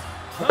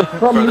 From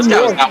Bro, New this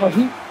guy was York. not. Well,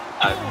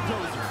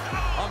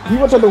 he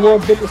went to the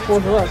world's biggest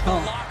Toys R Us,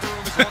 huh?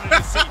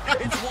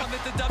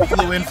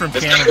 Flew in from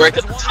This guy Canada. worked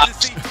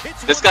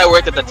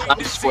at the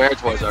Times Square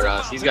Toys R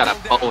Us. He's got a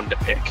bone to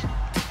pick.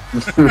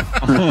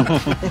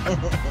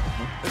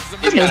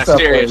 He's got a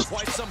serious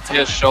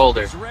his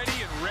shoulder.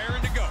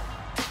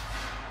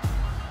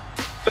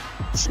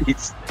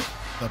 Jeez.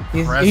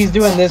 He's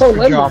doing this So for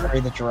liberal.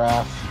 Joffrey the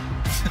giraffe.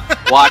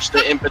 Watch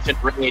the impotent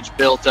rage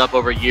built up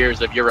over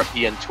years of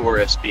European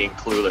tourists being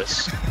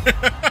clueless.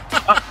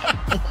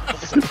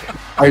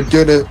 I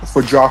did it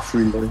for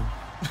Joffrey.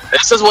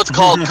 This is what's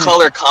called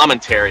color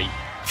commentary.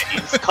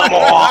 Jeez, come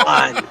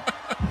on.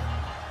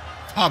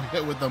 Pop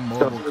hit with the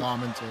mobile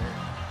commentary.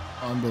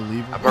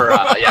 Unbelievable.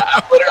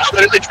 I'm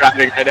literally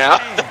driving right now.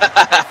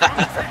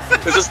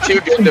 This is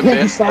too good to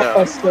miss.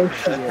 GameStop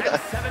associate.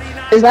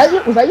 Was that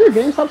your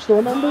GameStop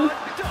store number?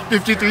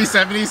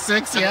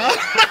 5376, yeah.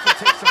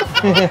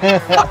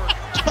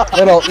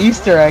 Little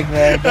Easter egg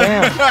there.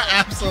 Damn.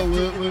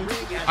 Absolutely.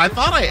 I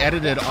thought I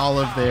edited all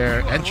of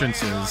their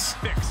entrances,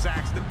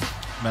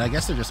 but I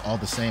guess they're just all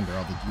the same. They're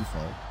all the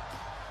default.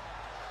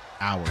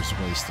 Hours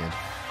wasted.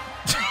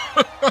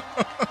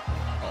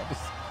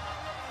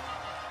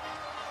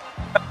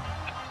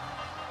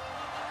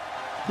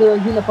 They're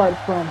a unified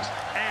front.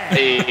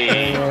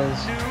 Hey.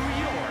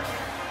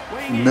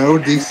 No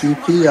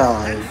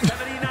DCPI.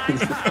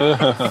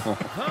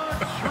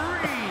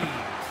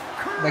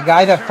 The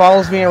guy that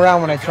follows me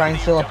around when I try and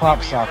steal a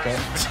pop socket.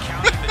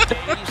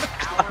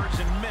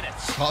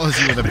 Follows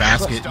you with a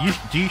basket.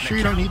 You sure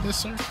you don't need this,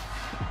 sir?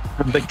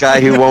 The guy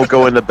who won't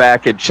go in the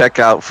back and check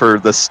out for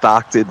the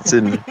stock that's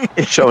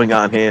showing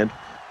on hand.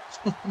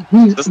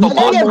 This is the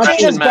long He's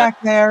direction, man.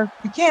 back there.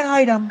 You can't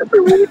hide him.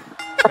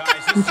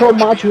 You told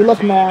Machi,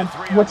 look, man,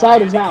 what's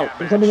out is out.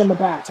 There's something in the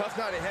back.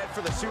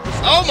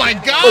 Oh my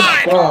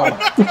God! God.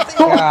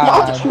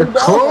 The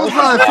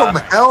clothesline from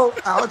hell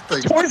out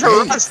the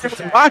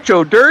gate.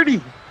 Macho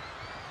dirty.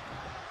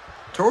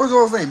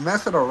 ToysRus ain't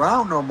messing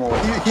around no more.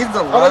 He's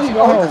the last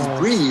one of his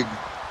breed.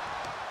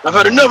 I've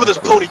had enough of this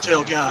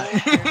ponytail guy.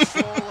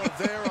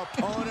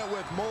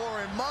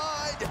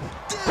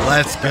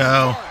 Let's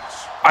go.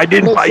 I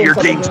didn't buy your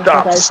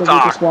GameStop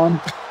stock.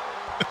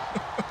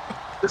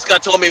 This guy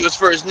told me it was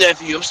for his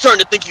nephew. I'm starting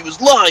to think he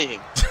was lying.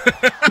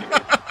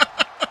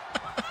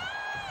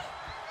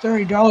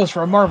 $30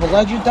 for a Marvel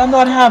Legend? I'm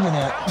not having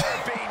it.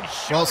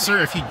 Well, sir,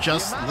 if you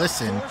just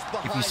listen,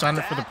 if you sign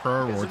up for the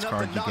Pro Rewards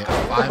card, you get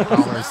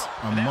 $5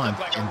 a month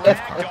in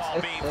gift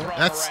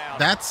cards.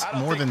 That's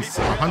more than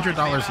 $100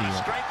 a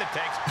year.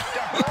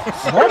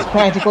 Well, that's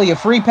practically a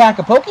free pack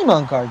of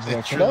Pokemon cards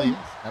there, Truly,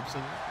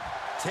 absolutely.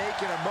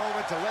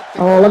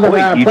 Oh, look at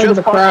that. You Play just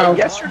the bought crowd. that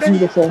yesterday?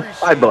 Beautiful.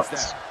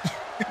 $5.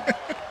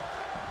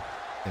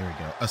 There we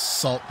go.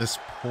 Assault this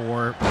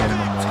poor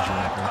minimum wage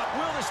worker.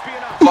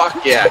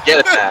 Fuck yeah, get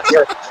it back.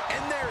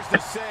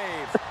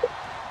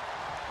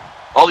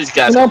 All these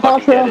guys can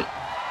fucking get it.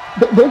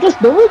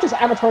 They're really just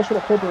avatars for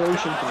the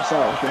corporation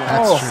themselves. You know?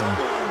 That's true.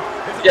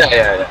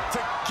 Yeah.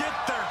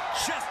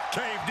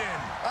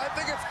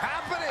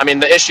 I mean,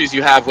 the issues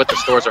you have with the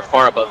stores are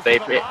far above their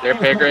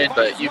pay grade,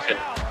 but you can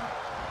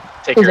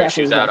take your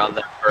issues out on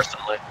them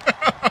personally.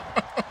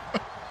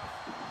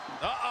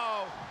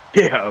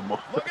 Yeah, I'm on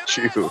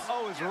you.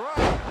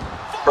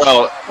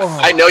 Bro,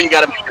 I know you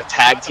gotta make a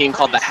tag team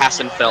called the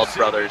Hassenfeld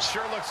Brothers.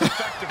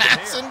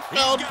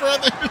 Hassenfeld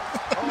Brothers?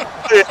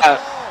 Yeah.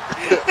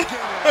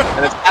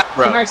 And it's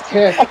Hasbro. Nice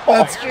kick.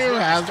 That's true,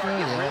 Hasbro,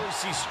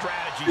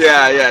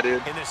 yeah. Yeah,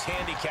 dude.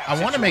 I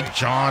want to make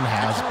John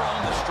Hasbro.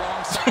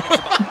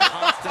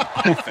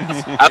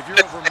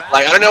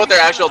 I don't know what their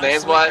actual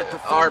names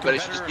are, but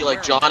it should just be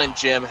like John and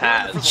Jim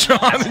Has. John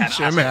and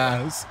Jim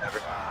Has.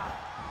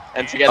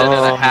 And together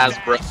they're the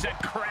Hasbro.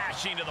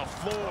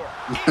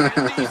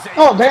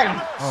 Oh, damn.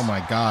 Oh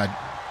my God. Oh,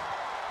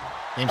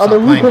 Gamestop the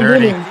playing Reaper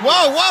dirty. winning.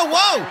 Whoa!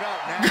 Whoa!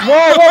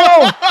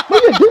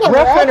 What are you doing,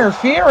 Ref man?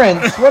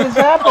 interference. What is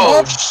happening?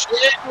 Oh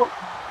shit!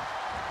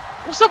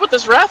 What's up with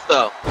this ref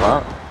though?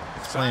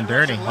 He's playing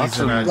dirty. He's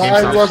in a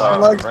Live GameStop was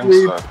shop. like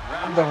sweep.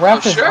 The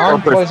ref is sure.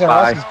 on Corporate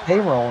ToysRus' spy.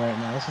 payroll right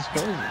now. This is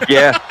crazy.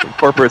 Yeah,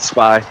 corporate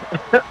spy.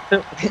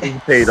 He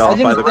paid off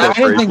by the I didn't think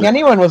corporation.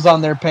 anyone was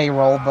on their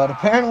payroll, but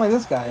apparently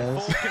this guy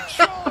is.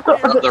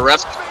 The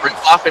ref's gonna rip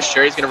off his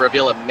shirt. He's gonna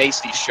reveal a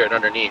Macy's shirt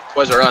underneath.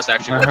 ToysRus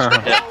actually works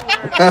for him.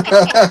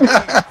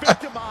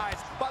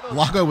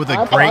 Lago with a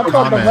I great thought the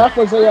comment. ref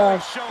was a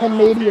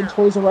Canadian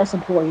ToysRus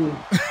employee.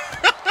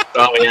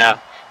 Oh yeah.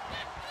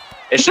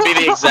 It should be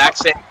the exact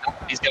same.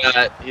 He's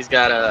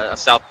got a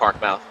South Park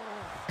mouth.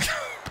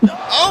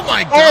 Oh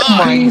my Oh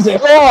God! my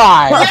Jesus.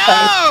 God!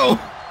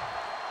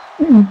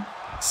 Yo!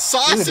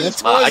 Saucy Dude,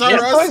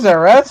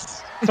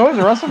 ToysRus.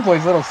 ToysRus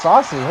employees a little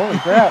saucy. Holy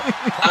crap!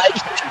 I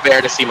can't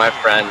bear to see my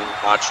friend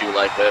watch you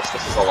like this.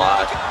 This is a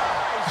lot.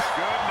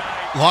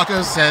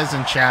 Lago says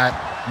in chat,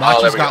 there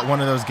Machi's we got go.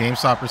 one of those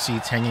GameStop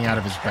receipts hanging out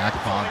of his back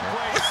pocket.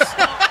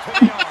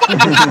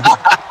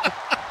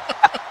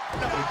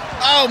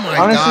 Oh my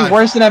Honestly, God!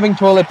 worse than having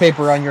toilet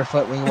paper on your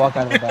foot when you walk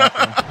out of the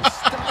bathroom.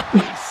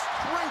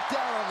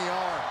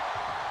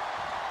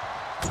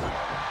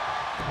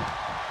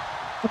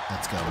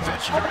 Let's go,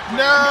 Machi.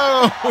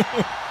 No!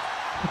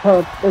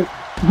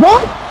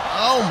 What?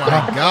 Oh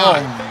my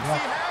God!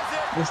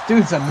 This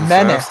dude's a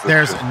menace.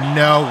 There's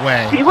no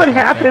way. See what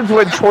happens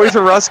when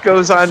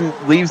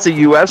ToysRus leaves the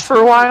U.S. for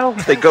a while?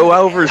 They go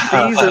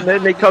overseas and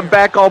then they come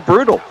back all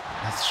brutal.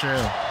 That's true.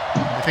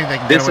 I think they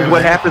can. This is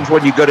what happens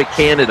when you go to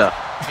Canada.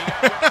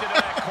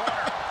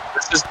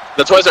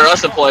 The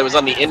ToysRus employee was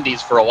on the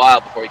Indies for a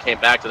while before he came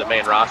back to the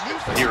main roster.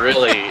 So he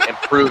really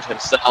improved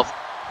himself,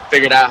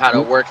 figured out how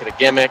to work at a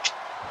gimmick.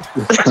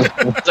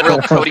 It's a real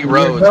Cody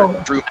Rhodes or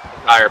Drew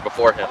McIntyre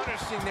before him.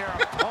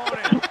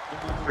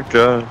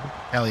 God.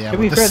 Hell yeah! To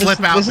be With the fair, slip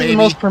out, this is baby. the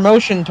most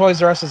promotion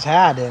ToysRus has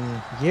had in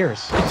years.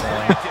 So.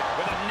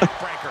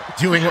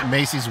 Doing what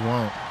Macy's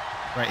won't.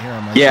 Right here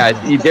on my. Yeah,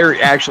 table.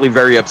 they're actually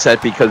very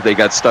upset because they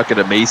got stuck in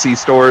a Macy's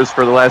stores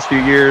for the last few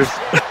years.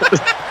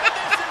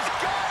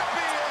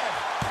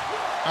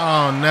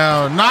 Oh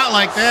no! Not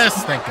like this!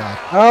 Thank God.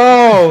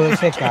 Oh, the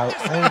kick out.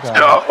 Thank God.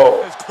 No.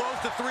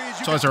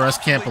 ToysRus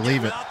can't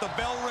believe it.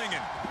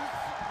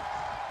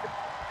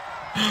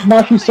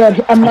 Machi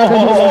said, I'm not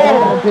going to do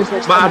my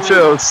business.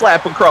 Macho,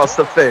 slap across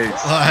the face.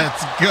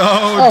 Let's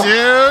go,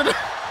 dude!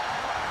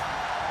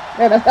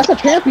 Yeah, that's a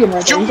champion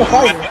right there. He's a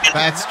fighter.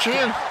 That's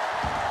true.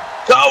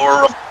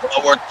 Tower of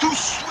power, too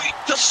sweet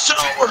to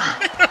sour.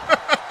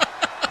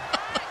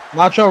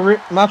 Macho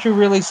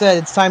really said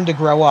it's time to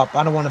grow up.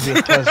 I don't want to be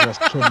a ToysRus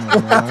kid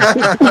anymore.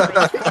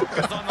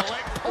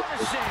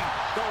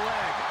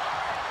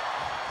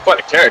 Quite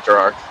a character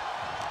arc.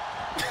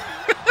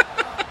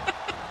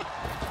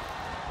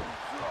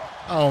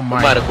 Oh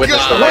my might have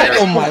witnessed the god!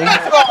 Oh my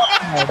god!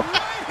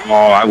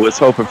 Oh, I was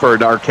hoping for an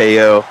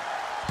RKO.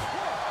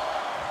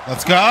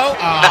 Let's go!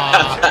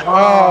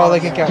 Oh, they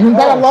can count.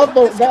 Gotta love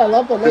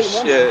the late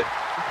one. Shit.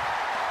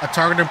 A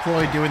Target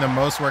employee doing the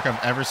most work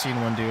I've ever seen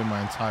one do in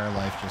my entire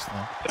life just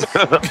now.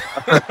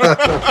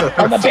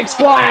 On the big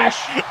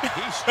splash.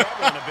 He's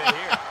struggling a bit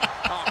here.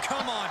 Oh,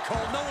 come on,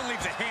 Cole. No one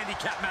leaves a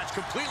handicap match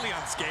completely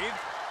unscathed.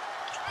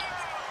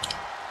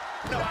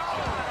 No,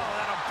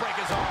 that'll break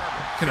his arm.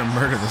 Gonna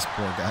murder this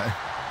poor guy.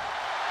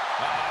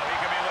 He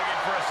could be looking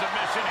for a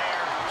submission here.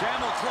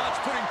 Camel clutch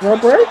putting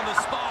Rope pressure break? on the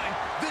spine.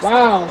 This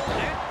Wow.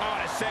 on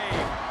a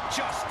save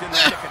just in the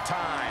nick of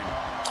time.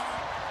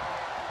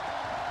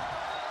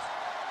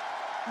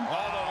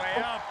 All the way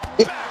up.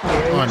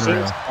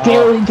 Unreal.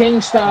 Gary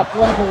Gamestop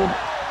leveled.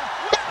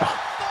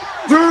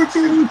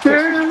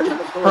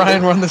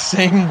 Brian, we're on the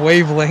same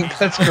wavelength.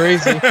 That's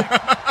crazy.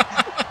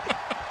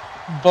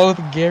 Both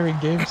Gary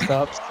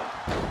GameStops.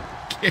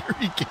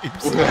 Gary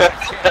Gamestop.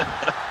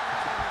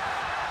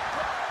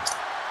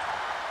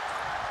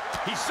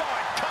 He saw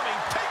it coming,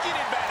 taking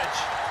advantage.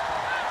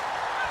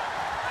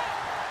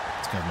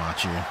 Let's go,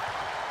 Machu.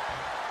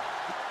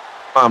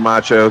 Come on,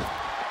 Macho.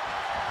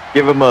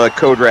 Give him a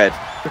code red.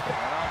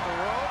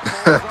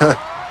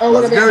 Oh,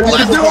 look at that.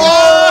 Let's do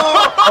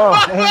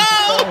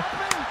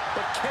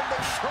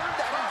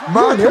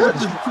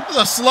This is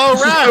a slow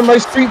rap. My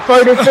Street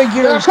Fighter figures.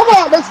 Yeah, come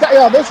on, this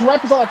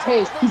rep is on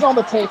tape. He's on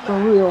the tape for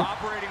real.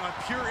 Operating on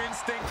pure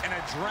instinct and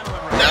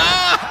adrenaline.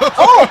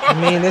 I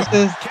mean, this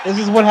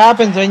is what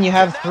happens when you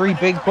have three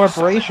big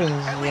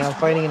corporations,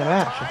 fighting in a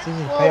match. It's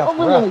easy to pay off the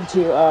We're rep. willing to,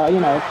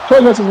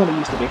 ToysRus is what it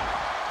used to be.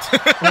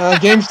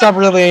 GameStop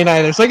really ain't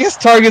either. So I guess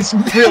Target's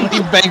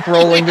really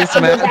bankrolling this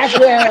match.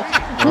 Actually,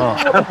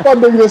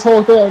 funding this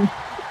whole thing.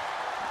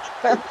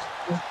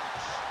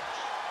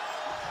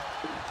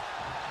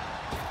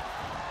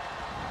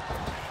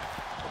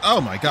 Oh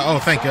my god. Oh,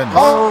 thank goodness.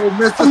 Oh,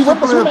 Mr. He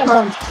ripped the Superman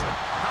punch.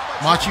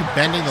 Machu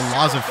bending the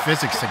laws of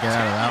physics to get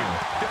out of that one.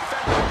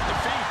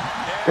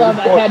 On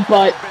the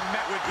headbutt.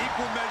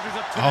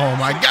 Oh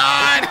my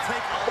god.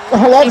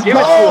 Let's go.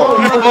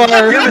 Let's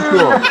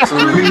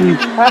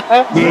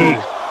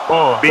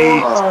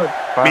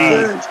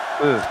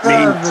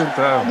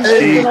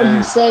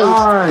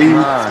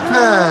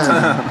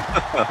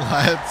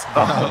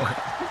go.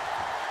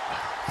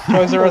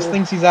 ToysRus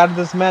thinks he's out of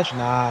this match?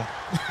 Nah.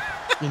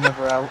 You're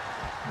never out.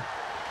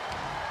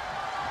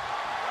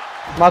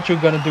 Macho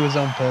gonna do his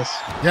own piss.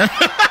 Yeah.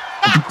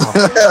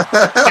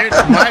 Dude,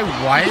 my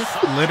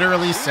wife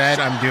literally said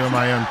I'm doing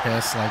my own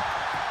piss like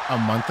a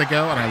month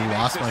ago, and I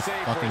lost my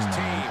fucking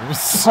mind. It was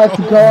so Let's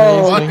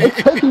go. funny.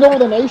 It's taking over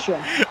the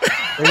nation.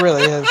 It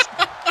really is.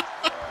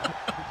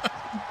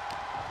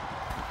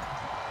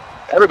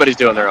 Everybody's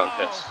doing their own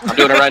piss. I'm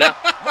doing it right now.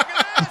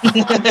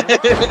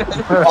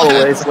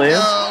 Always,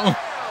 Lance. Oh.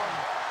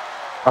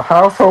 A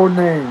household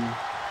name.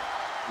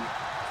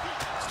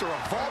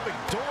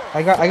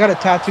 I got it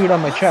tattooed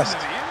on my chest.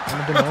 I'm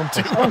gonna do my own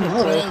piss. Oh,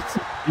 no.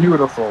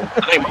 Beautiful.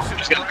 I think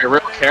he's going to be real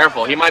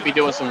careful. He might be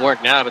doing some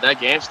work now, but that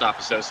GameStop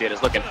associate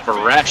is looking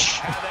fresh.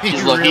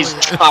 He's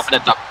chopping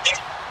at the.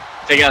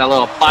 They got a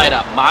little bite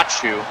up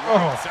Machu.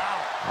 Oh,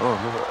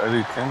 look at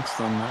Eddie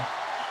Kingston there.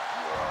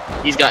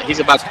 He's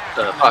about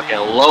to fucking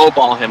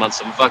lowball him on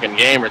some fucking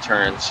game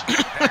returns.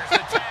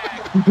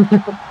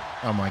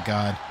 Oh my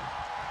god.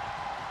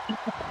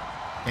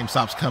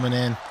 GameStop's coming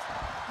in.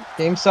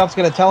 GameStop's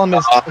gonna tell him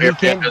he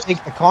can't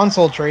take the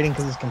console trading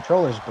because his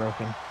controller's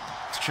broken.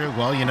 It's true.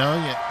 Well, you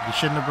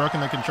shouldn't have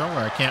broken the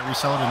controller. I can't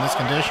resell it in this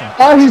condition.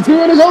 Oh, he's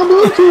doing his own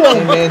move to Hey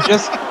him. man,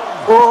 just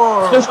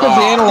because the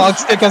analog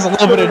stick has a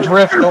little bit of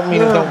drift, don't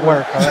mean it don't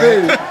work. All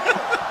right?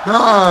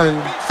 9,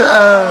 10.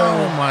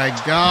 Oh my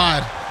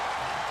god.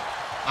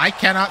 I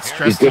cannot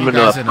stress He's to you giving a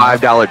guys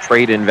enough. $5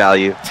 trade-in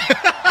value.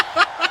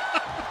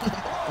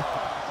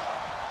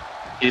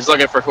 He's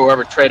looking for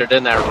whoever traded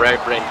in that red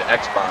ring to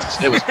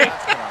Xbox. It was me.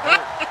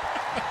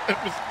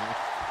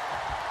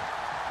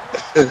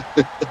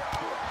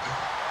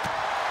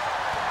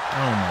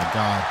 Oh my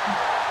god.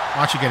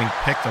 Watch you getting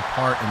picked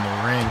apart in the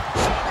ring.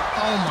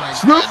 Oh my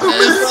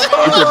goodness.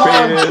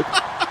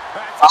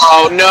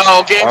 Oh no,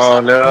 GameStop. Oh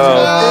no.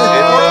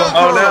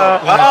 Oh no.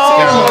 Oh,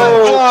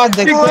 God,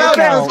 the kick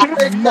out.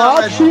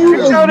 Machu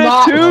is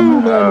not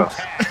moving.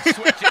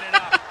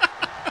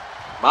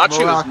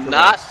 Machu is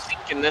not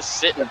taking this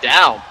sitting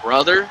down,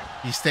 brother.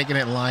 He's taking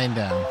it lying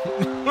down.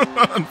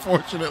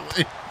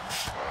 Unfortunately.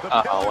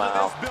 Oh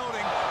wow.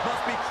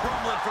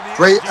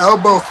 Great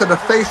elbow to the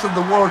face of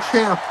the world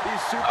champ.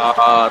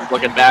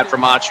 Looking bad for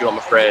Machu, I'm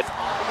afraid.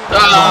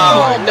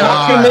 Oh, Oh no.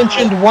 You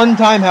mentioned one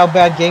time how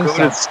bad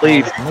GameStop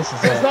sleep. and this is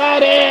Is it.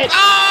 that it?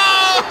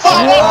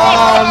 Oh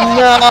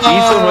no!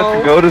 Ethan went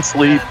to go to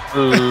sleep.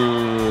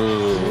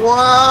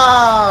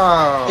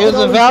 Wow. It was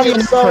a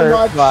valiant so effort,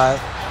 much. but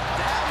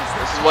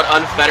This is what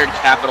unfettered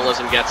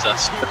capitalism gets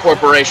us. The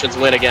corporations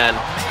win again.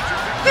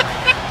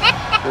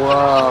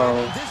 Wow.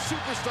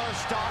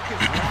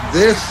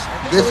 This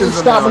is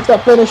stop with the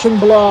finishing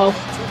blow.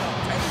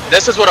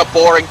 This is what a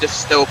boring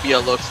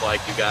dystopia looks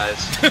like, you guys.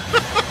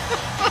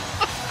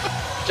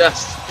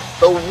 Just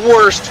the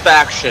worst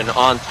faction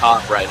on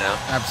top right now.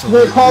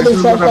 Absolutely. They call This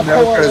is themselves what the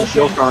America is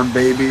coalition. built on,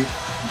 baby.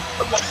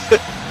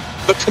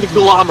 The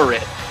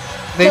conglomerate.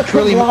 They The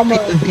truly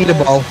conglomerate.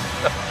 unbeatable.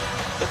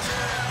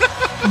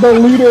 The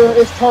leader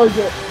is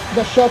Target.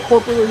 The shell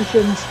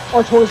corporations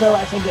are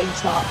ToysRus and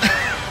GameStop.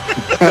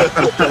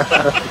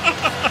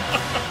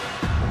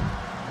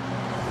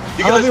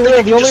 I'll be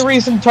real. The only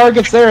reason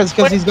Target's there is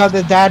because he's got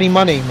the daddy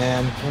money,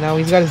 man. You know,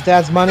 he's got his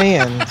dad's money,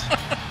 and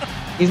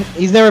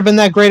he's never been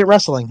that great at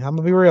wrestling. I'm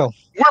gonna be real.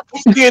 We're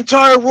putting the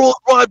entire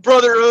worldwide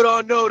Brotherhood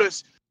on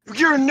notice.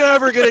 You're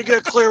never gonna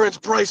get clearance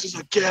prices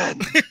again.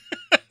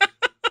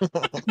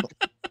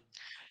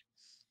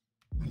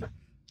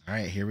 All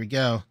right, here we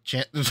go.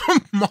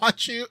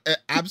 Machu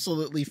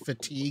absolutely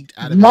fatigued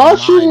out of his mind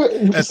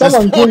Machu, at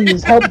someone this point.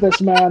 please help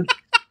this man.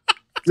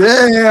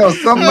 Damn,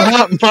 somebody.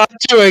 Not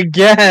Macho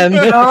again.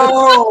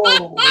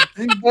 No.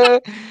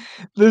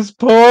 This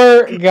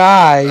poor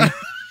guy.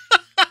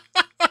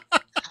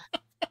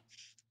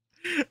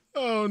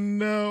 Oh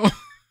no.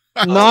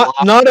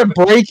 Not a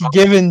break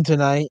given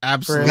tonight.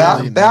 Absolutely.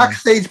 That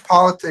backstage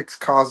politics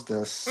caused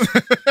this.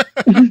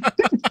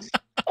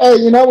 Hey,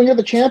 you know, when you're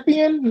the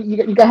champion, you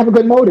gotta have a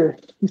good motor.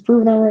 He's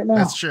proving that right now.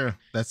 That's true.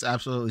 That's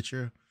absolutely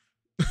true.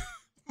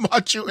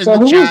 Machu in So the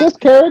who is chat. this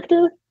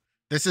character?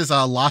 This is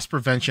a loss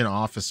prevention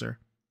officer.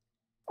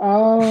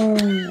 Oh,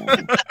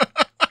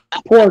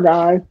 poor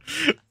guy.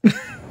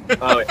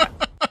 Oh yeah.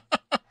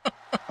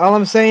 All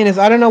I'm saying is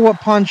I don't know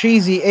what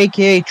Poncheezy,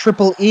 aka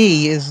Triple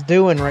E, is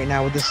doing right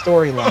now with this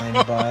storyline,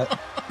 but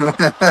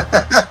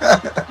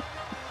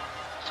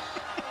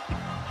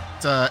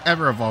It's a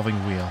ever-evolving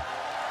wheel.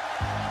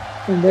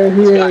 And there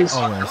he is.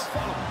 Always.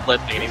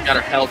 Lifting. He's got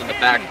her held in the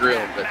back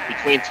room, but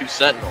between two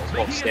Sentinels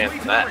won't stand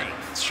for that.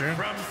 It's true.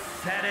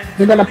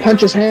 They're gonna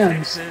punch his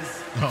hands.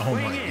 Oh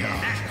my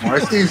god.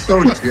 Marcy's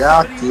so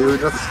jacked, dude.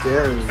 That's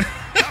scary.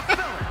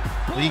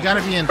 Well, you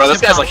gotta be in Bro,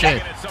 this tip-top guy's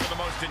shape.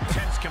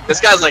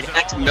 like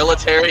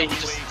ex-military. He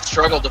just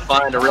struggled to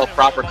find a real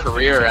proper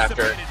career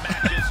after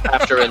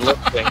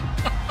enlisting.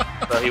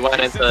 So he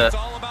went into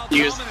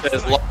used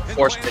his law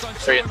enforcement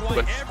experience to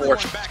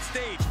enforce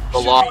the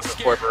law of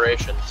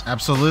corporations.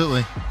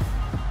 Absolutely.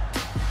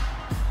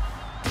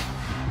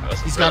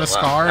 He's got a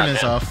scar in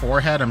his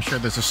forehead. I'm sure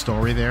there's a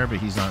story there, but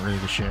he's not ready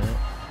to share it.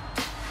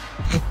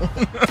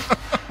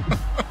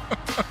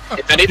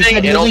 If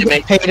anything, he it only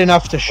makes paid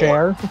enough to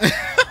share.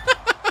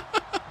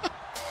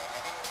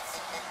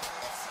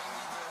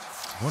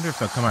 I wonder if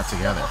they'll come out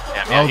together.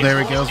 Yeah, man, oh, there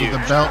he goes with the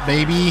belt,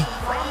 baby.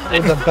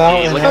 With the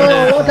belt and look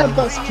Oh, look at at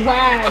the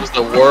swag. That was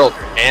the world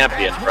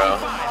champion, bro.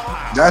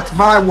 That's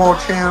my world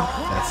champ.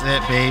 That's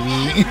it,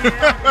 baby.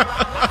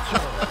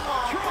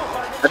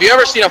 Have you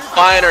ever seen a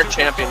finer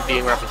champion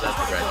being represented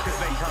right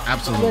now?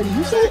 Absolutely.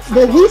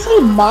 Did he say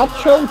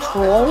Macho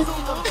Troy?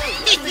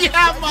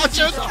 Yeah,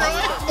 Macho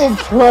Troy.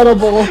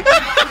 Incredible.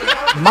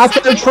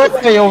 Macho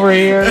Troy over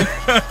here.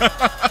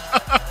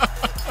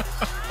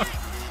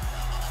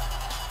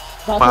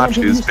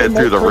 Macho's been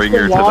through the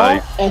ringer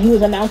tonight. And he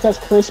was announced as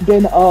Chris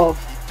Benoit.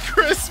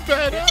 Chris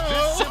Benoit.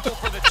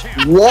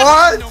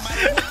 What?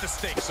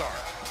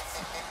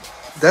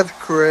 That's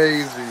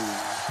crazy.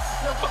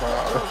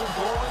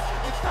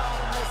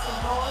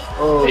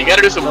 Oh, You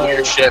gotta do some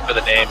weird shit for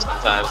the name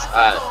sometimes.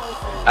 I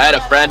had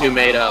a friend who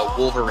made a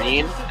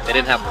Wolverine, and they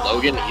didn't have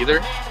Logan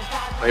either.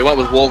 So he went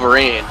with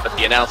Wolverine, but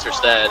the announcer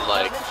said,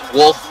 like,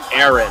 Wolf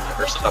Aaron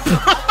or something.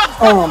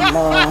 Oh,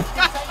 no.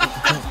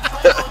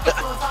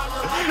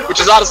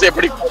 Which is honestly a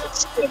pretty cool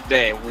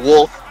name.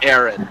 Wolf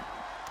Aaron.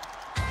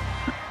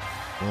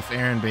 Wolf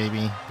Aaron,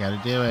 baby. Gotta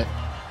do it.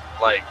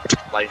 Like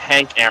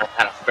Hank Aaron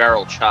had a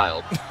feral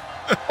child.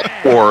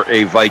 Or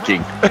a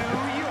Viking.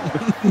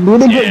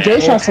 Really good. Jay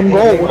shot some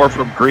gold. Or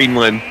from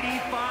Greenland.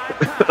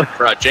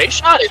 Bro, Jay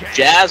Shot is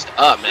jazzed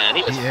up, man.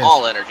 He was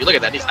all energy. Look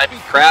at that. He's hyping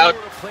the crowd.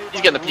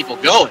 He's getting the people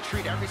going.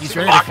 He's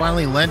ready to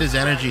finally lend his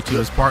energy to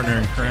his partner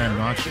in crime,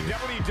 Machu.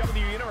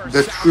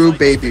 The true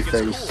baby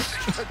face.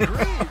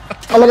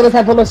 Oh, look at this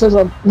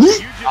athleticism.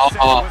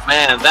 Oh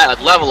man,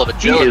 that level of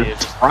agility is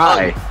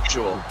spry.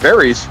 unusual.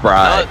 Very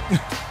spry.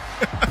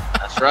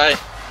 That's right.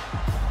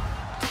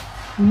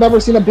 Never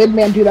seen a big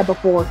man do that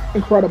before.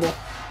 Incredible.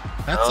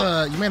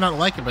 That's you may not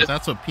like it, but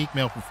that's what peak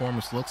male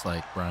performance looks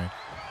like, Brian.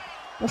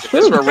 That's If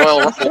true. this were Royal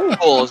Rumble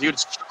rules, you'd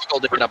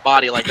struggle to get a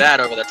body like that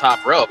over the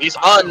top rope. He's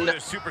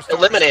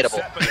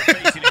uneliminatable.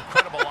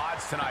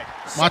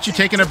 Machu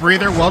taking a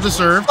breather, well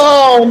deserved.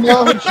 Oh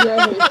no, Jay.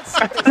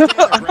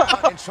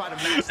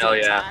 Hell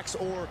yeah.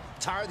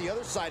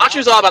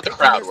 Machu's all about the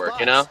crowd work,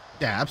 you know?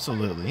 Yeah,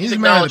 absolutely. He's a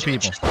man of the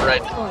people.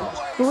 Right.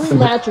 3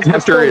 matches.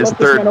 After his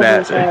third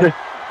match. Yeah,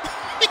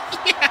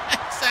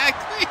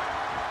 exactly.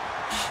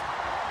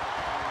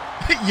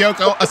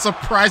 Yoko, a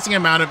surprising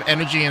amount of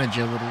energy and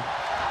agility.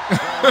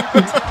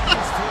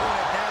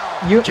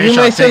 You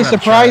may say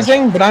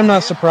surprising, but I'm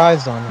not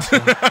surprised, honestly.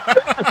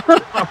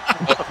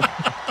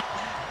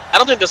 I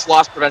don't think this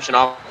loss prevention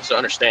officer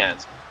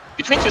understands.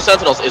 Between two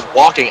Sentinels is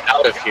walking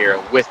out of here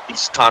with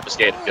these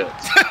confiscated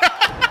goods.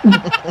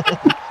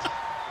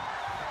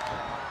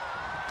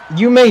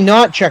 You may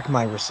not check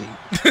my receipt.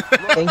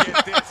 Thank you.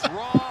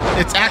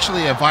 It's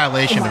actually a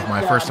violation of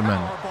my First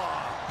Amendment.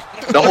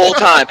 The whole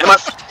time. Am I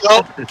free to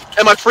go?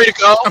 Am I free to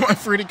go? Am I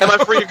free to go? Am I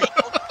free to go?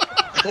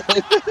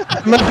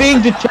 Am I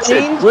being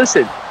detained?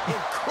 Listen.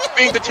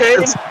 Being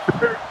detained?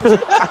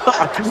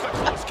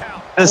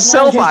 A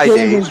self-ID. He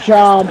didn't his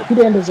job. He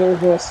didn't deserve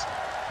this.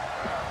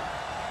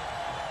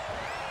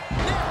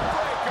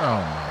 Oh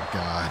my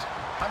god.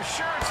 I'm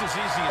sure it's as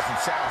easy as it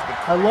sounds, but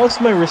I lost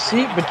my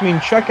receipt between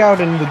checkout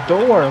and the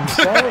door. I'm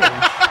sorry.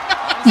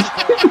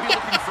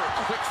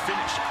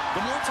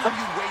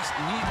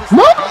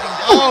 No!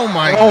 Oh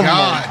my god.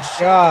 My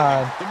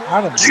god.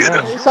 How did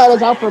This side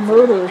is out for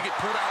murder.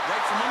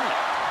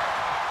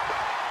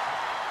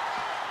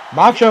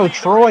 Macho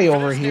Troy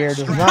over here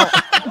does not.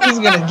 He's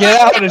gonna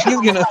get out and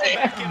he's gonna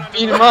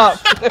beat him up.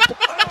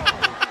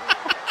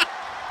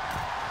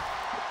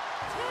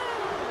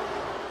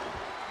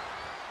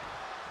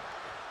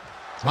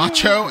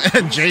 Macho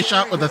and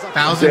J-Shot with a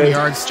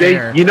 1,000-yard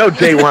stare. You know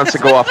Jay wants to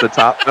go off the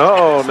top.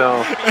 Oh,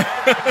 no.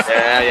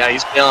 Yeah,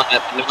 he's feeling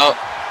it. No,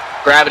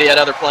 Gravity had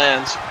other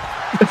plans.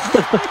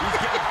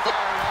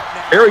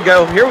 Here we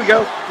go.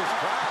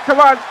 Come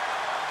on.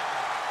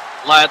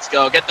 Let's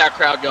go. Get that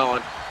crowd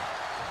going.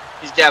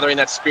 He's gathering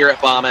that spirit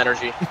bomb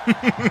energy.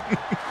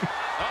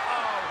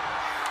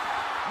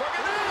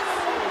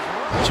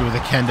 Macho with a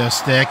kendo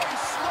stick.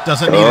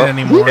 Doesn't need it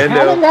anymore. He's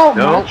counting out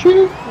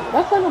Machu?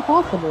 That's not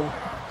impossible.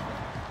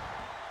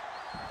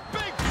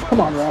 Come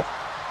on, ref.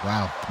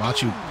 Wow,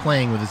 Machu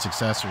playing with his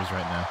accessories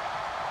right now.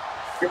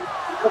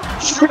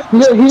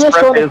 He just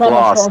showed us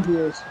how strong he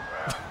is.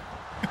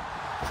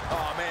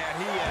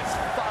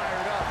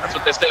 That's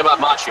what they say about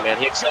Machu, man.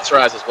 He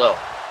accessorizes as well.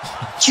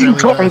 King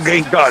Kong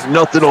ain't got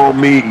nothing on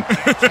me. Maybe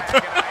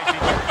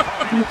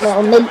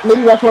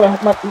that's what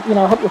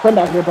help your friend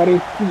out here, buddy.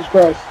 Jesus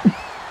Christ.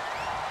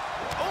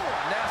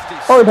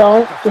 Or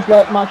don't. Just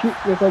let Machu,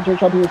 just let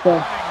J-Shot do his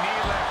thing.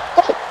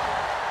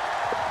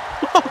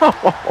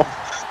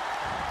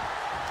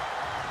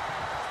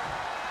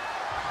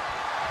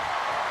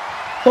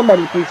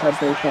 Somebody please have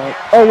J-Shot.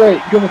 Oh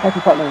wait, give him a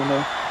second partner in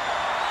there.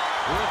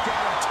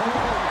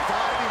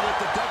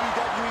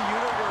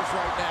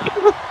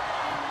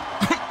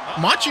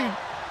 Machu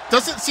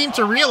doesn't seem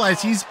to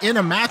realize he's in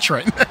a match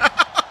right now.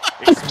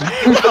 He's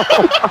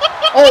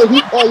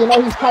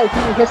tight.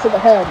 He hits to the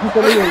head. He's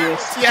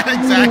delirious. Yeah,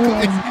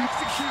 exactly.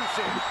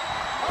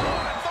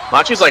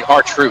 Machu's like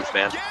R-Truth,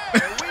 man.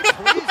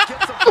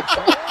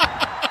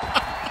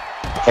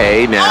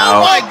 Hey,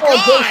 now. Oh my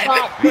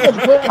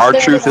god!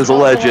 R-Truth is a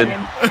legend.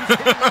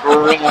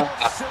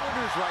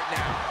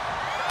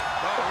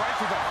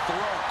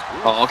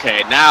 Oh,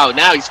 okay. Now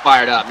he's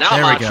fired up. Now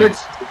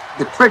Machu's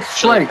the quick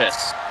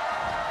strikes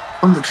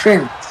from the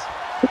chance.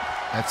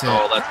 That's it.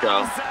 Oh, let's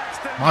go.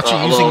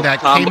 Machu using that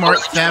Kmart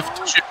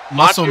theft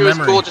muscle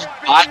memory. Cool, just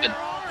vibing.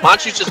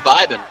 Machu's just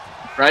vibing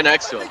right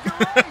next to him.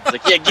 He's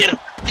like, yeah, get him,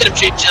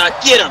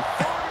 J-Shot, get him.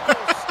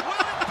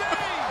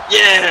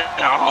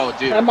 Yeah. Oh,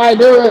 dude. That might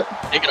do it.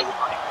 Taking him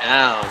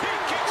down.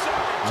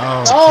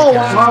 Oh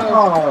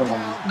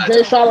wow.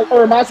 J-Shot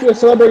or Machu is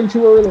celebrating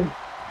too early.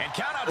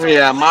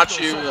 Yeah,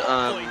 Machu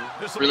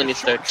really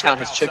needs to count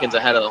his chickens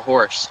ahead of the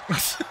horse.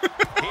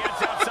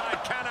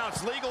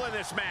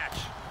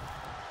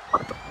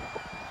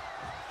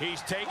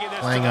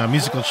 Playing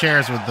musical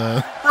chairs with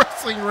the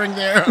wrestling ring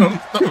there. I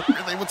don't know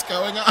really what's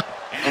going on.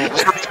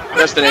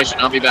 Destination,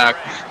 I'll be back.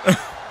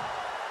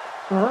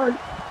 Alright.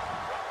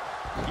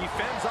 He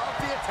fends off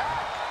the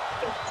attack.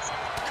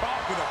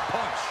 Caught with a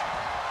punch.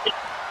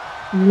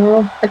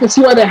 No, I can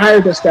see why they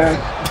hired this guy.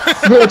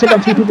 He's gonna take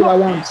on two people at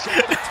once.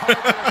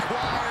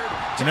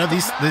 You know,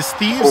 these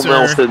thieves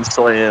Wilson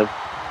slam.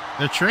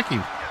 They're tricky.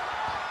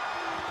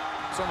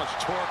 So much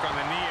torque on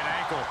the knee and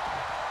ankle.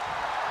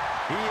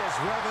 He is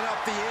revving up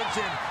the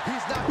engine.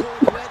 He's not going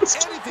to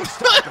let anything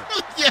stop him.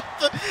 Yeah,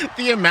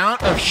 the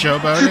amount of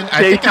showboating.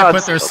 I think I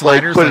put their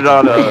sliders put it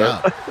on way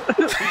up.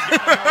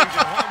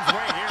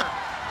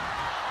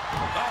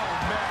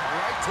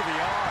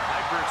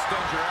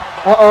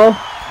 Uh-oh.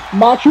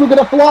 Machu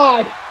gonna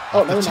fly.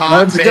 Oh, the top,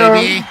 Let's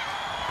baby.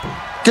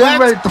 Get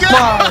ready to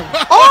fly.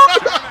 Oh!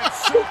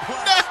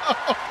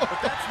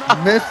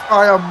 No! Missed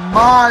by a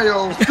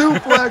mile.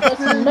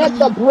 Suplex. Met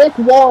the brick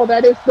wall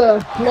that is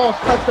the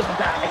lost touch of the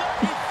guy.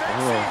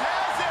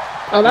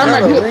 Oh, that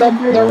might hit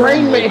the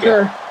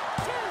Rainmaker.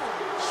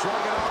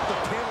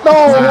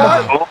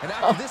 No!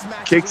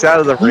 Kicks out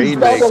of the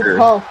Rainmaker.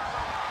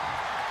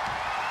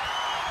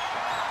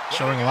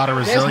 Showing a lot of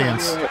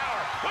resilience.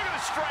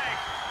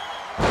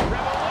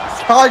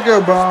 Tiger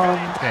bomb.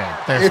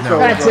 There's no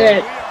That's way.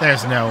 it.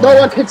 There's no way. No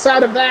one kicks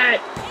out of that.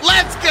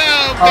 Let's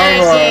go,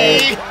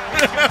 baby!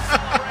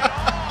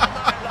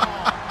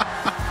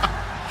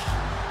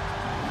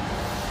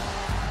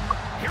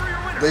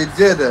 They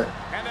did it.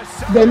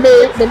 They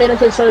made him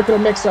take sorry for the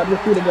mix-up. You're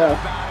free to go.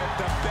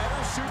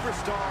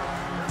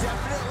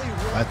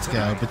 Let's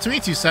go.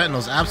 Between two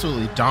Sentinels,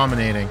 absolutely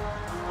dominating.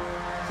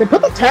 They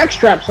put the tag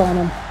straps on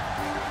him.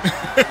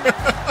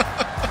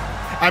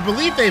 I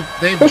believe they've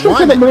Push him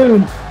won. to the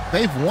moon.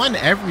 They've won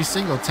every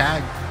single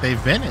tag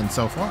they've been in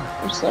so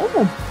far. So,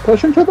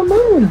 push him to the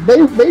moon.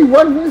 They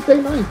run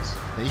Wednesday nights.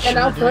 They and sure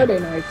now do. Friday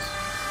nights.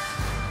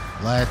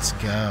 Let's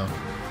go.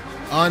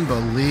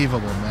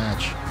 Unbelievable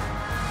match.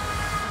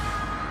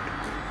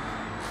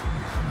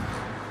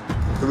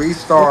 3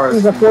 stars.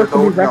 This is a force to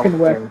be reckoned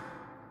with.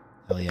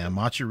 Hell yeah,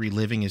 Macho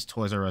reliving his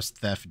ToysRus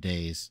theft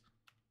days.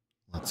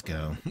 Let's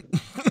go.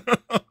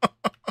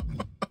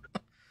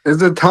 Is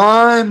it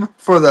time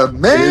for the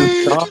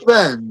main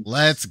event?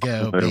 Let's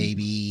go,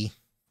 baby.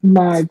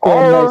 My goodness.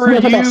 Are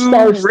Look at the you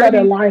star-studded ready?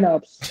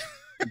 lineups.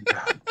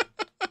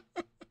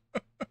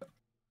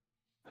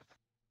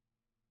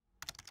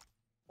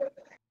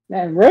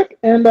 And Rick,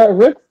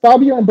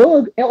 Fabio, and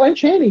Boog, and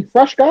Cheney,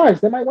 fresh guys.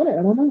 They might win it.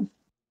 I don't know.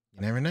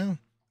 You never know.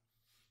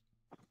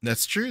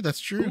 That's true. That's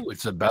true. Ooh,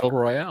 it's a battle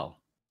royale.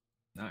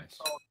 Nice.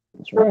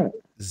 That's right.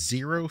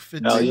 Zero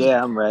fatigue. Oh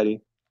yeah, I'm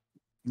ready.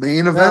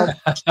 Main event.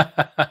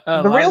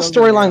 The real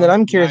storyline that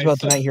I'm curious about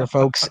tonight here,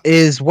 folks,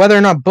 is whether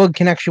or not Boog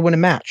can actually win a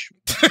match.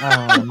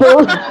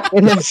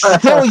 And it's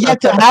still yet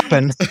to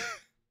happen.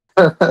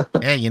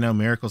 Hey, you know,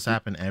 miracles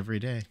happen every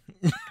day.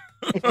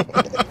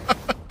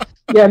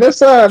 Yeah,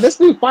 this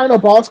new final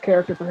boss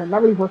character for him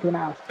not really working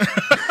out.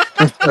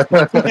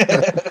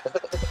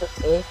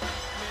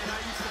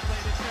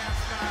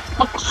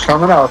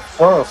 Coming out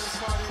first.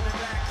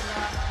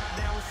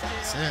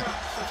 That's it.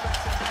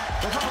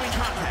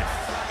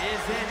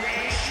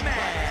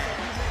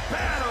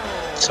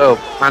 So,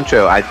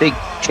 Pancho, I think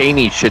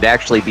Cheney should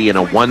actually be in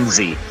a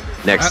onesie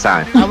next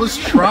time. I was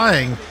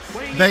trying.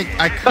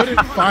 I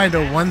couldn't find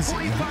a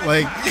onesie.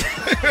 Like,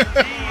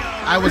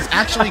 I was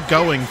actually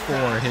going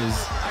for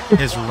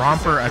his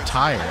romper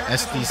attire,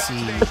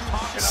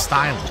 SDC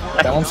styling.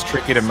 That one's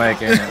tricky to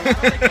make, ain't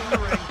it?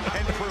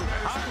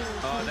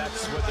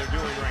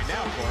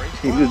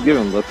 He's just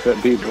giving looks at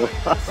people.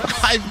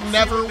 I've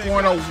never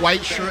worn a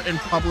white shirt in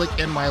public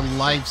in my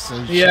life, so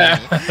Yeah,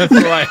 that's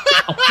right.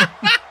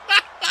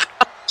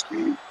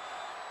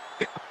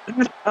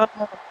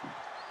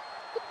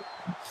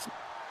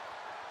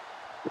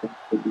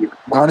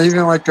 Not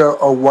even like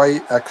a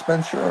white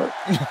X-Men shirt.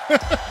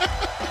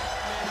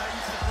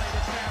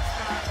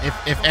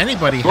 If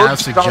anybody Boog has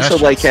should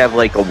suggestions, also have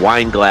a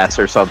wine glass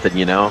or something,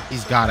 you know?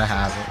 he's gotta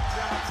have it.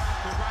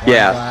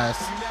 Yeah.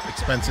 Glass,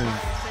 expensive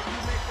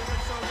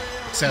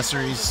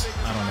accessories.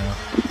 I don't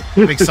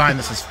know. Big sign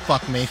that says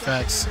 "fuck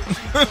Mayfex."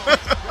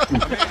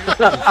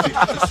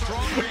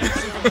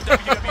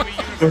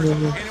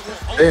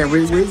 Hey,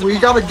 we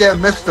gotta get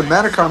Mr.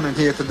 Metacom in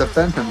here to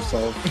defend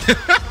himself.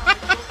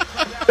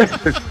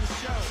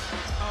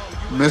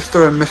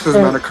 Mr. and Mrs.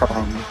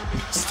 Metacom.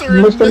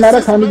 Mr.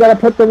 Metacom, you gotta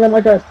put them in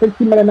like a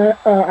 60-minute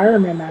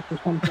Iron Man match or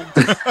something.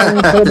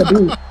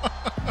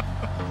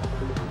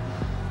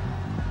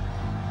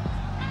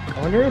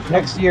 I wonder if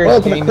next year's Oh,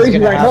 it's game is crazy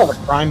going to right have now.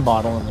 a prime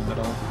bottle in the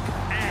middle.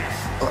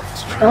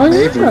 Oh,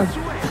 Maybe. yeah.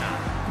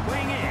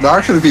 That'd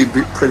actually be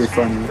pretty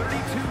funny.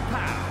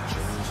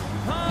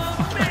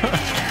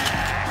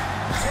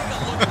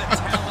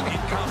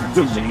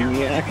 The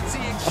maniac.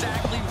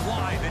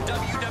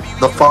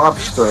 The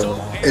Fobster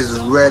is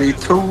ready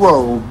to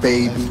roll,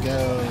 baby.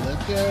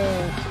 Let's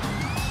go.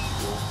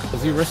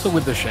 Does he wrestle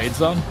with the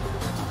shades on?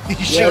 He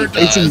sure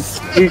does.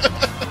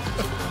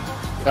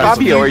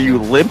 Fabio, are you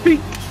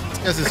limping?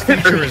 Because his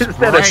future is Is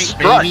that a bright,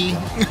 strut? baby.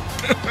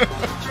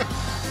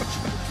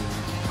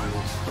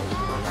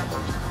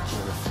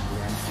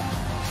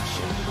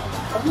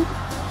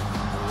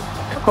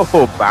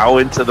 Oh, bow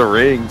into the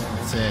ring.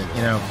 That's it.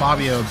 You know,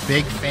 Fabio,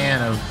 big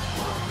fan of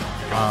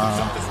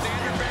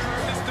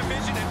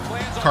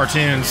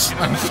cartoons.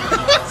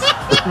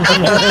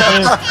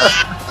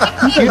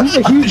 He's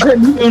a huge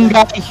cartoon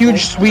guy,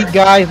 huge sweet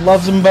guy,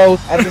 loves them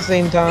both at the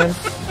same time.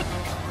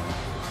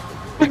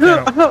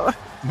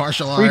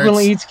 Martial arts.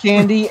 Frequently eats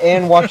candy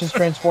and watches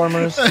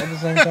Transformers at the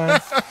same time.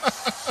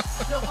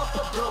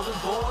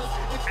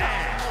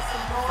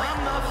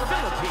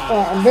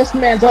 And this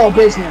man's all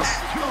business.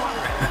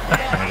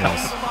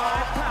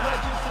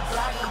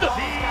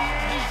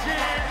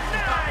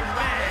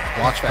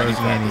 Watch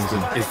posing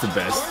It's the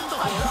best.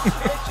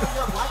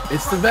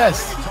 It's the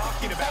best.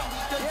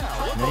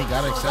 And then you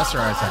gotta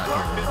accessorize that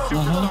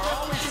here.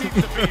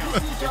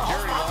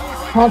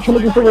 Poncho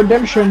looking for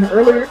redemption.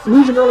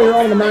 Losing earlier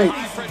on in the night.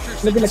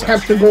 Looking to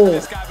capture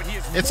goals.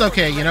 It's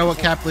okay. You know what,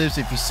 Cap lives?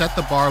 If you set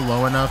the bar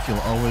low enough, you'll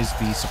always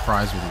be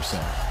surprised with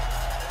yourself.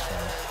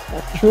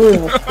 That's true.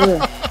 That's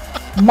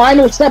true.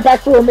 Minor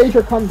setback for a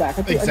major comeback.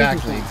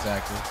 Exactly.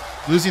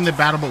 Losing the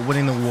battle but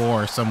winning the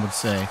war, some would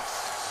say.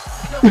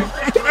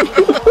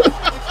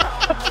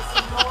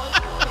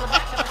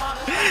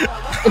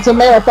 It's a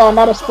marathon,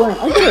 not a sprint.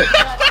 I get it.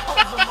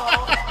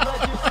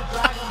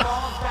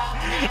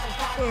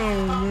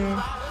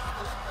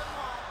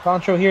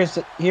 Concho here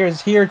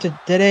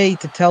today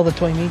to tell the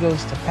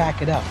Toymigos to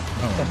pack it up.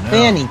 The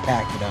fanny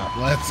pack it up.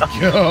 Let's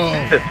go.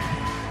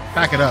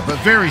 Pack it up, but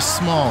very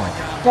small.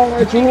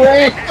 That's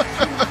right.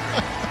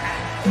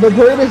 The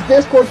greatest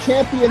Discord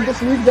champion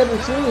this league's ever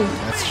seen.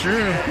 That's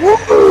true.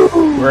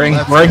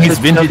 Wearing his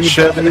vintage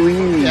shirt.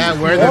 Yeah,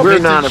 we're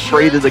not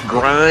afraid of the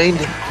grind.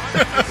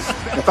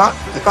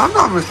 If I'm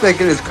not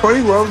mistaken, is Cody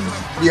Rhodes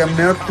the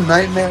American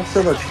Nightmare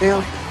still a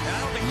champ?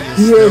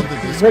 He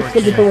is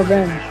ready for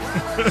revenge.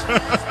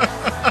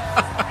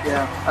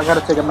 Yeah, I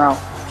gotta take him out.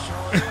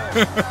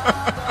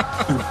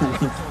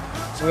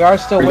 We are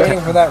still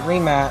waiting for that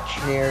rematch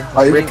here.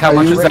 Rick, how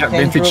much is that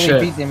vintage really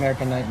shirt? Beat the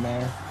American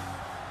Nightmare.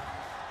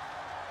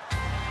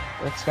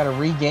 Rick's got to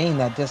regain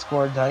that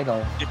Discord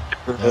title.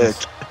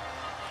 Yes.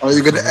 Are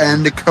you gonna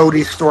end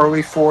Cody's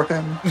story for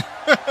him?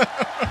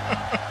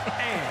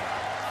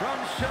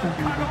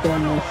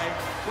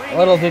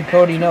 Little did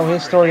Cody know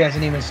his story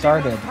hasn't even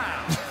started.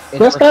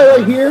 This guy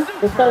right here,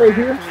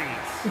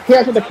 he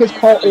has what the kids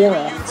call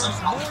aura.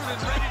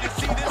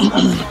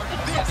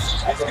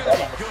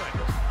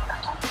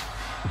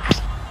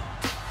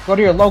 Go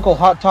to your local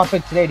Hot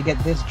Topic today to get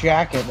this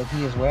jacket that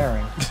he is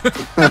wearing.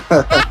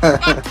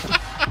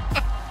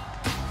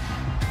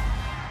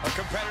 A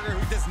competitor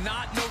who does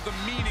not know the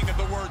meaning of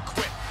the word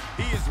quit.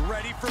 He is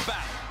ready for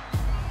battle.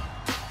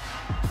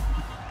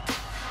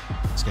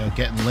 Let's go,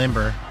 getting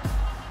limber.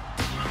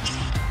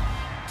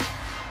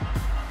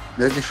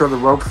 Making sure the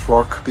ropes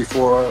work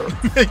before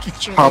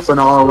sure hopping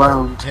all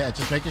around. Yeah,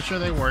 just making sure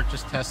they work,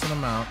 just testing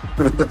them out.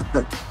 Oh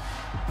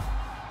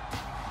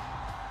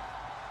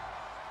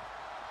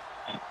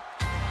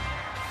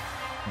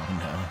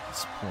no,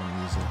 it's poor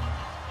music.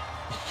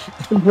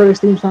 The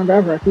greatest theme song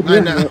ever. I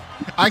know.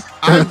 I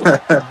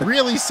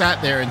really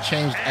sat there and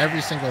changed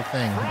every single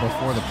thing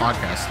before the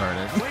podcast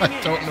started. I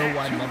don't know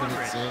why none of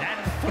it's in.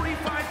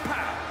 45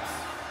 pounds.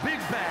 Big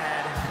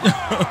bad.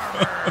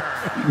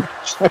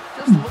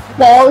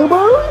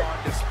 Barber?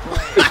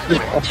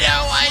 No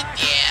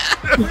idea.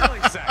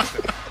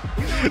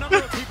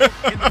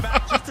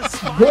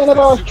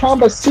 Hannibal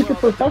Chamba's secret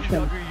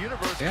profession.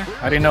 Yeah,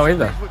 I didn't know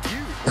either.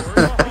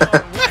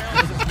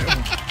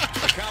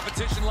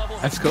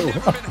 That's cool.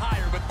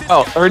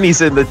 Oh,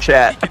 Ernie's in the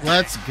chat.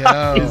 Let's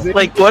go.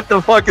 Like, what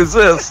the fuck is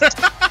this?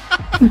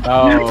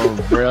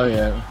 Oh,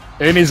 brilliant.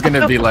 Ernie's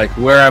gonna be like,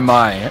 where am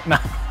I?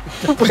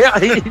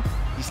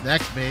 He's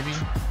next, baby.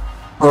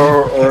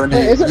 Oh,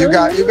 Ernie,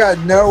 you got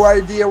no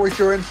idea what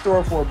you're in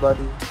store for,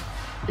 buddy.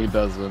 He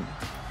doesn't.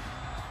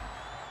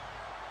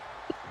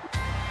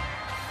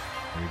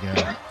 Here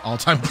we go.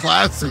 All-time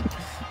classic.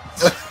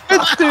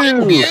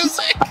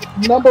 Music.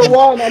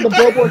 #1 on the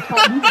Billboard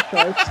Top Music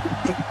charts.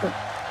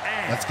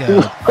 Let's go.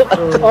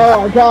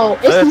 Oh my God!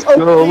 Let's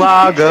go,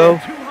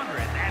 Lago.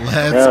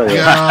 Let's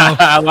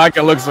go. Like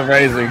it looks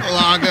amazing.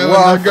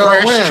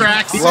 Lago fresh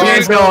tracks.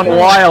 He's going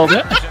wild.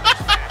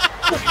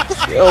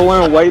 Still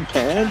wearing white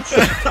pants?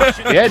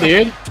 Yeah,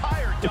 dude.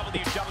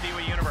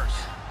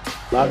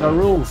 Lago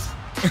rules.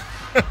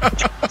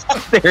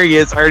 There he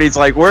is. Ernie's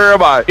like, where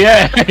am I?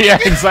 Yeah,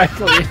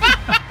 exactly.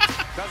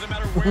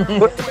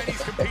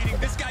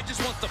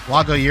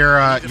 Lago,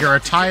 your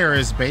attire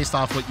is based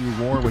off what you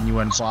wore when you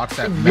unboxed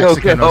that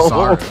Mexican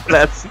Osara.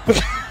 That's.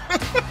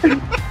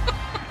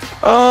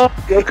 Oh,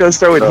 Yoko's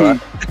throwing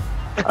heat.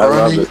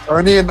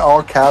 Ernie in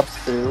all caps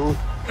too.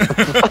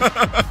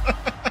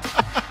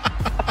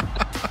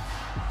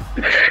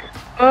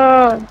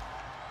 Oh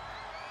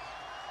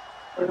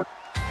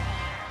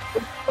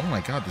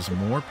my God, there's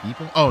more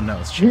people. Oh no,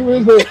 it's Who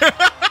is it?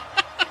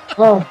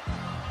 Oh,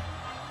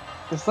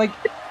 it's like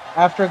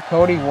after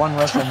Cody won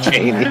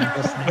WrestleMania.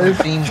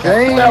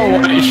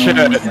 That white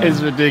shirt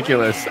is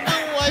ridiculous.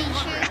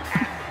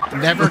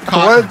 Never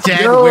caught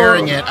dead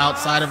wearing it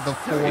outside of the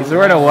floor. He's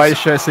wearing a white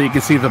shirt so you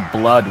can see the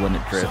blood when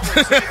it drips.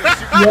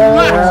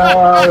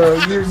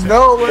 Yeah, you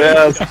know it.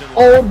 Yes.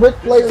 old Ric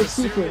Flair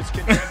secret.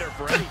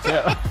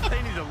 Yeah.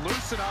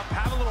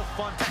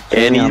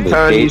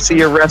 Anytime you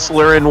see a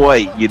wrestler in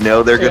white, you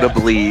know they're gonna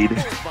bleed.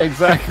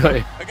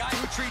 Exactly. A guy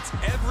who treats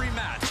every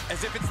match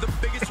as if it's the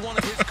biggest one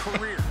of his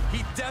career.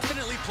 He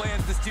definitely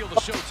plans to steal the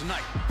show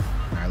tonight.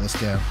 All right, let's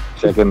go.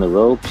 Checking the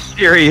ropes.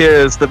 Here he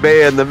is, the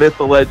man, the myth,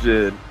 the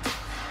legend.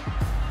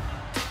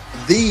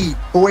 The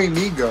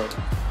Toymigo.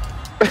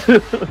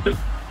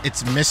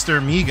 It's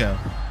Mr. Migo.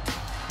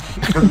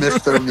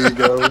 Mr.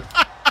 Migo.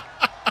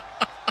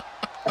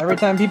 Every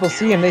time people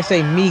see him, they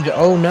say Meeg.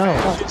 Oh no!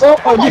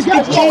 Oh, you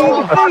got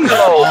All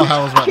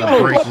hell is about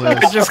to break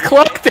loose. I just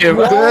clocked him.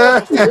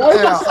 I'm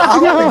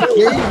the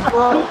game,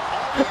 bro.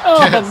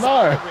 Oh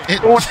no!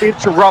 Don't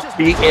interrupt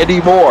me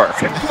anymore.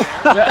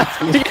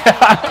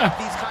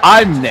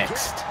 I'm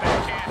next.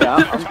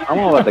 Yeah, I'm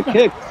all about the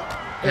kick.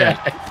 Yeah.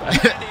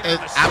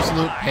 It's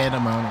absolute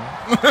pandemonium.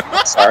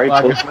 Sorry,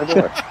 close my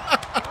door.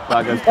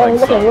 Lago's Oh, playing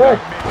look at soccer. Rick.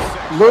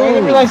 I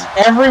didn't realize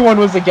everyone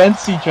was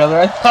against each other.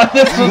 I thought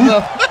this was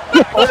a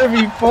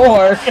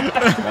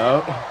 4v4.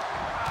 No.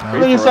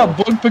 Then you saw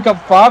Boog pick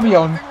up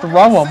Fabio and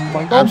throw him. I'm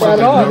like, oh my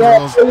Absolutely God! no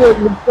rules.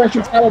 The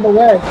pressure's out of the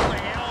way.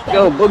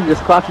 Yo, Boog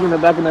just clocked him in the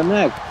back of the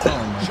neck.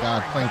 Oh my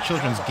god, playing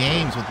children's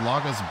games with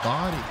Laga's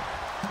body.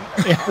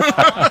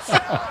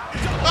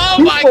 Oh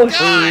my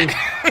god!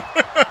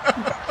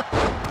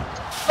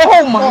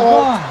 Oh my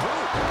god!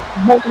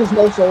 Boog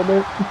no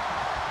shoulder.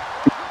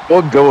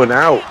 Boog going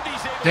out.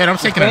 Dude, I'm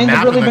taking a Fans nap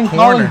have really in the been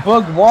corner.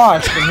 calling Boog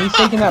washed, and he's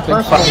taking that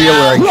personally. Feel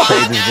wearing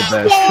shades is the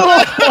best.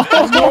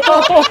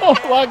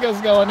 Laga's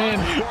going in.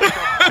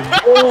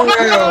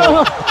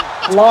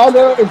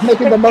 Laga is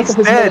making the most of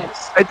his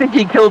minutes. I think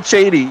he killed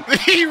Shady.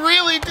 He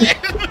really did.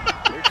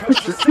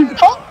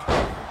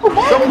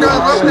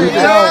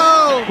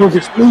 Boog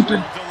is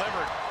sleeping.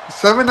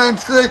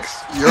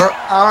 796, you're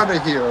out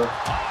of here.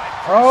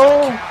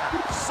 Oh,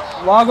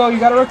 Lago, you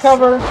gotta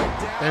recover.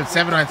 There's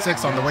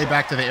 796 on the way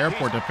back to the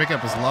airport to pick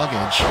up his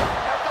luggage.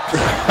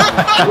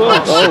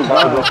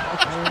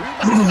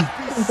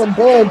 From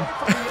Boog.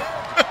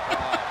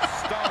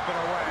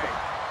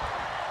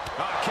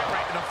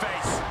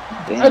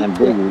 Damn,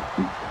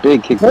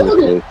 big kick to the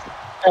face.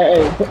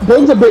 Hey,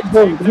 Boog's a big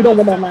Boog. He don't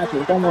win that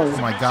matches. Don't worry. Oh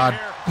my god.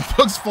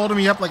 Boog's folding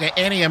me up like an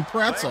Annie and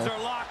pretzel.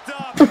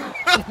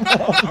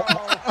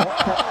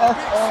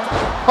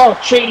 Oh,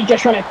 Shady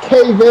just trying to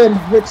cave in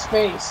Rick's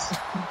face.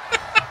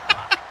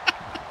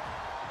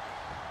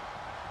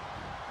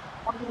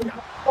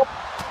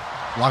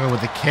 Laga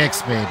with the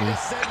kicks, baby.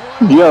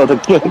 Yo, the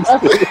kicks.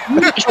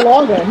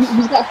 Laga,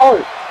 he's got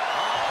heart.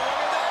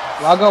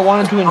 Lago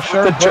wanted to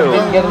ensure Boog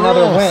didn't get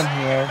another win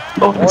here.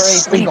 Go to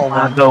sleep,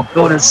 Lago.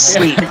 Go to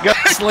sleep. Go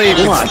to sleep.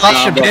 It's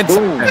past your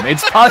bedtime.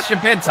 It's past your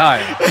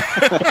bedtime.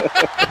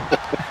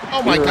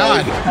 Oh my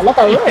god. I look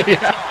at Rick.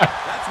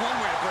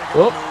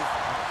 Oh.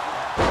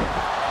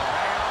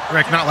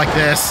 Rick, not like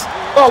this.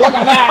 Oh, look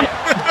at that.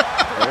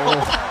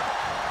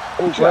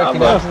 Rick,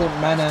 an absolute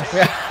menace.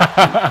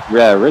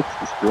 Yeah, Rick's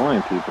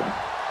destroying people.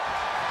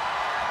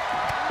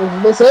 Is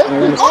this it?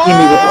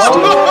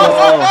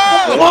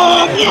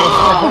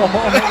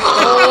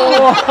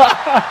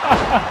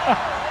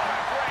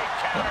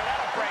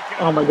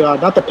 Oh my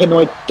god, not the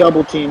Pinoy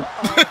double team.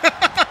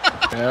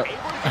 Yep.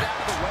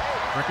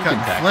 Rick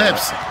cutting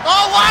flips.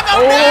 Oh, Laga!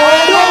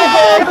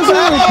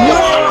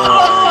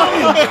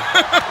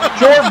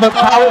 Short but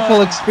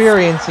powerful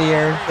experience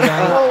here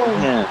tonight.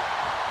 Yeah.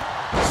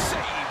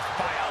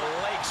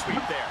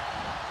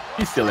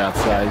 He's still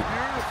outside.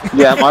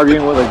 Yeah, I'm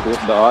arguing with like,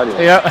 the audience.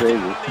 Yeah. It's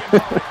crazy.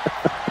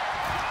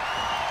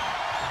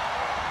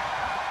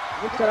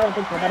 I don't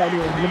think that idea.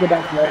 Let me go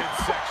back to that.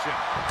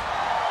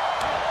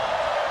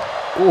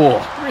 Oh,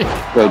 Rick.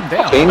 But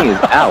Cheney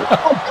is out.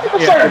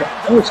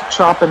 He was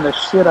chopping the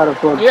shit out of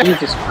Boog. Yeah.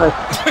 Jesus Christ.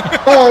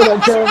 Oh,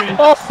 that Jeremy.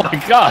 Oh my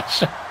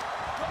gosh.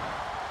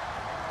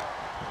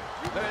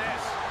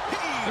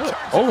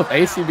 All of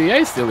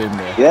ACBA still in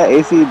there. Yeah,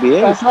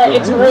 ACBA. That's right,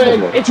 it's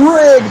rigged. It's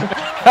rigged.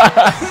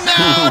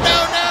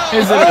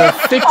 Is it a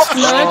fixed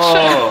match?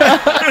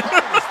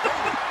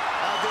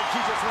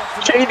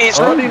 Cheney's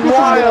running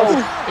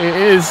wild. It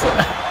is.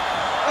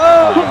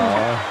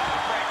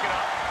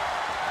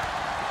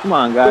 Come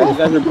on, guys. You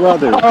guys are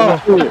brothers.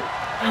 Let's do it.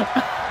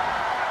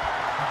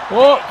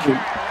 Whoa. Oh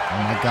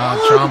my god,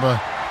 Chamba.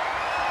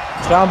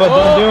 Jamba,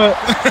 don't do it.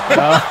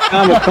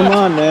 Chamba, come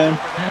on, man.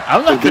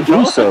 I'm not The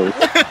controlling. Usos.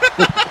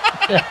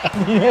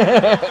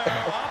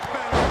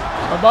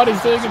 My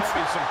body's doing it.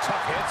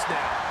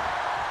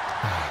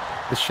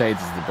 The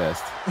shades is the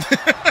best.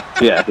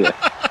 Yeah, yeah.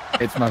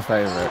 It's my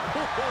favorite.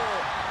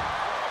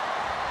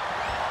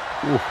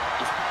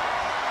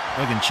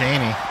 Look at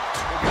Cheney.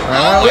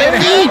 Oh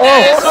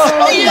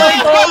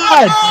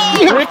my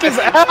god! Rick is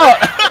out.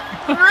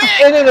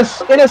 And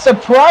in a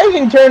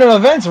surprising turn of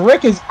events,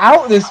 Rick is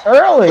out this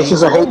early. This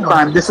is a hate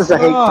crime. This is a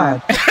hate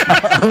crime.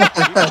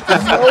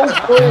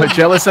 I'm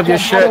jealous of your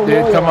shirt,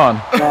 dude. Come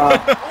on.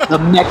 The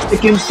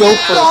Mexican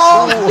sofa.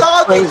 Oh,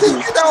 God,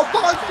 Crazy.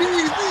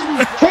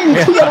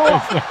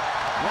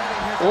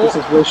 This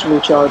is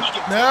racially charged.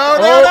 No.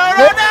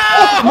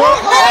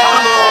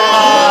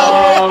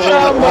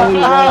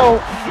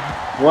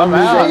 One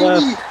minute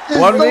left.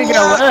 One minute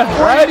left,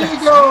 right?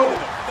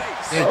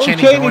 Yeah,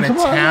 Cheney going to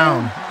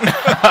town.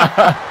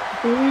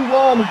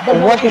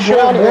 3-1. What is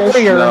your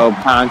warrior? No,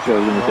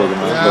 Pancho's gonna take him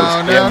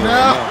out. No.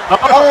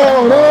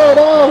 Oh,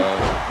 no.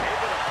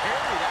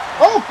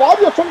 Oh,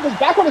 Fabio turned his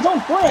back on his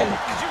own friend.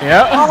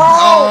 Yeah.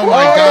 Oh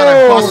my god,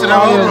 I busted him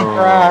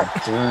over.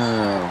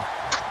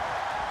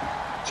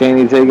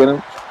 Cheney taking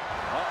him.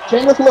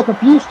 Shane looks a little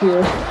confused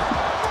here.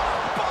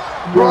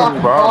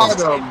 Rock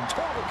bottom.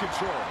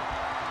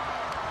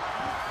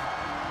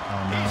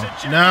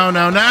 No.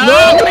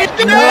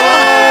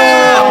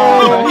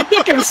 He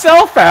took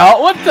himself out.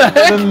 What the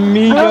heck? The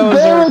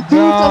Migos are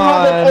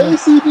gone.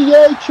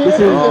 ACBA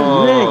champion.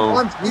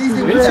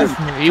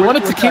 He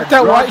wanted to keep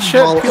that white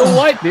shirt pure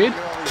white, dude.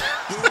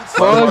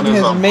 Boog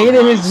has made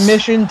it his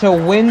mission to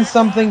win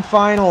something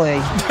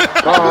finally.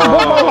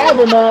 Boog might have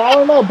him, man. I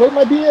don't know. Boog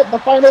might be the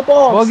final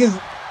boss.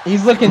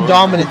 He's looking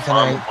dominant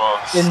tonight.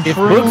 In If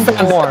true Boog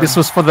found form. this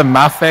was for the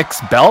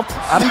Mafex belt,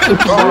 I don't think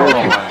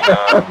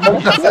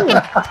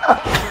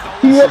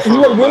He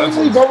would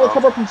willingly go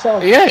recover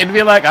himself. yeah, he'd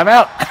be like, I'm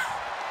out.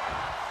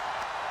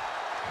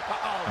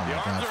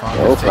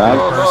 Oh,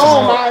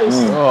 nice.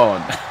 Oh,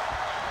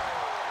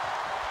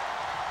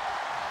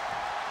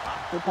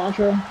 Good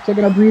Poncho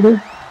taking a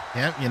breather.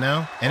 Yep, you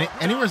know,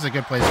 anywhere's a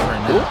good place for it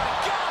now.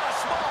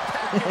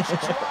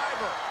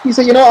 He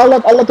said, you know, I'll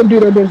let them do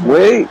their business.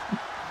 Wait.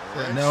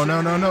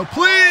 No,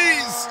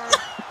 please.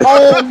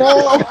 Oh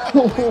no.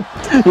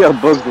 Yeah,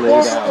 Bug's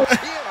laid out.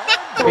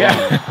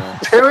 yeah.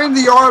 Tearing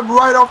the arm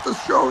right off the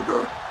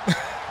shoulder.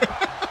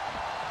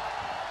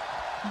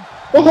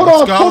 Well,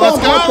 hold on.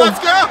 Let's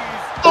go.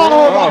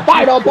 Oh, the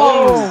Fido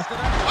balls.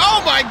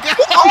 Oh my god.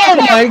 Oh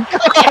my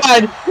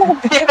god!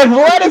 The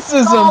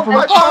athleticism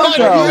from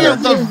Poncho.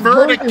 The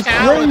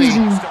verticality.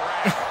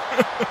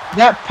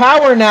 That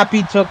power nap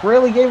he took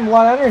really gave him a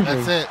lot of energy.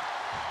 That's it.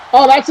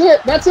 Oh, that's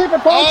it. That's it for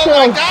Poncho.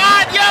 Oh my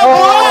god,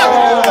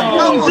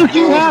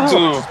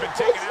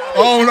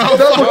 Oh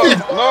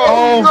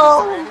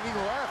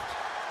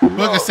no.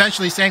 Look,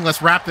 essentially saying,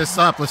 let's wrap this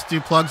up. Let's do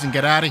plugs and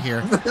get out of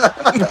here.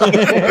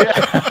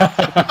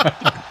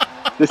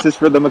 This is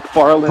for the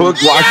McFarlane. Boog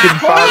walking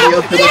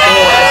Fabio to the door.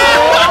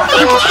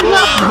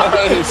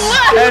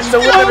 And the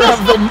winner of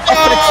the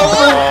match.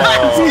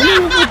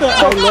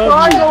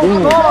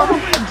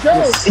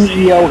 The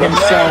CEO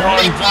himself.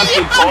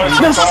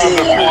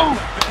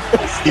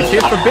 He's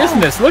here for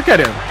business. Look at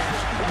him.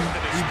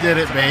 You did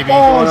it, baby.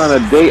 Going on a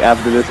date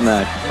after this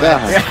match.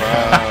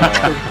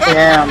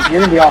 Damn,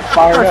 you're gonna be all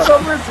fired up.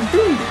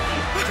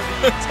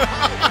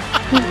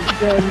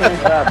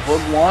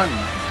 Boog won.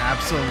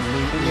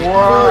 Absolutely.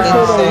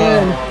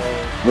 Insane.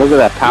 Look at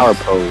that power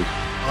pose.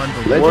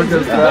 Unbelievable.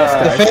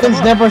 The fans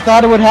never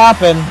thought it would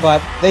happen,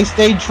 but they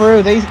stayed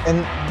true. They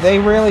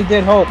really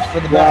did hope for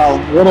the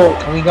best. Wow,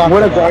 And we got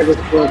what a the guy best.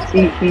 this was.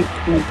 He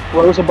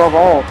rose above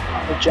all.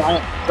 The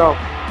giant himself.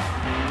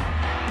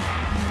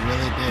 You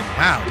really did.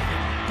 Wow.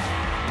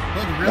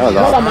 Look, That was really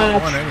What a awesome.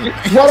 match.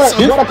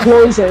 What a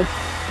closer.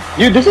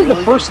 Dude, this is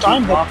the first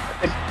time that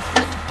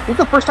this is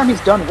the first time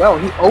he's done well.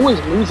 He always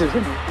loses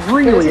in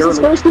really This is his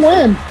early. first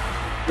win.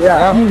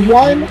 Yeah. He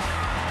won.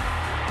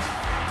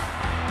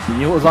 He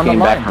knew it was on the Came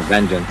back line. for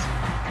vengeance.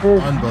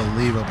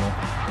 Unbelievable.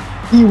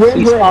 He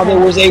wins. His father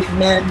was 8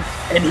 men,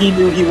 and he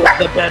knew he was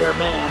the better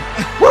man.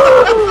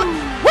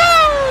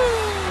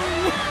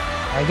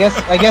 I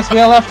guess we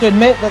all have to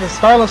admit that the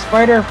Starless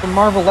Spider from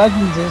Marvel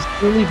Legends is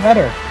truly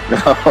better.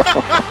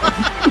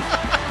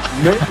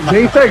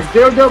 They say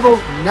Daredevil.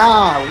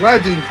 Nah,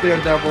 Legends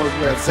Daredevil is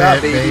where it's That's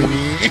at, it, baby.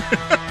 baby.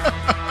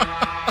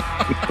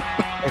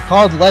 They're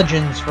called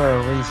Legends for a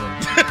reason.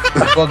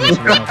 Boogie's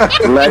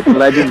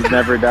Legends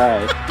never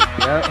die.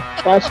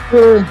 That's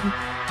true.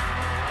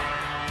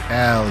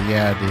 Hell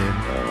yeah,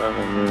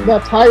 dude. The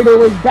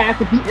title is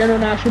back at the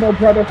International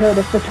Brotherhood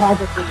of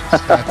Photographers.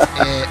 That's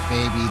it,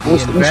 baby. The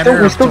We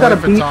inventor still of gotta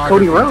toy beat photography.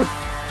 Cody Rhodes.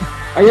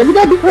 Oh yeah, we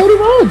gotta beat Cody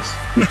Rhodes.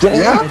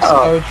 Yeah. It's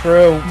so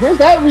true. Where's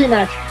that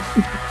rematch?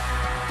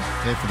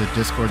 Okay, for the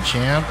Discord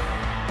champ.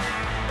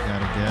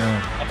 Gotta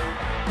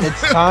go.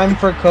 It's time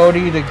for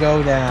Cody to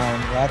go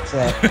down. That's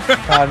it.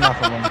 Not enough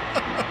of him.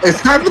 It's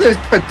time for this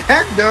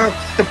protector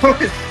to put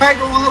his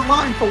title on the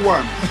line for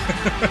once.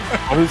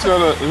 Well, he's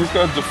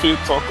got to defeat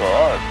Tucker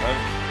Hart, man.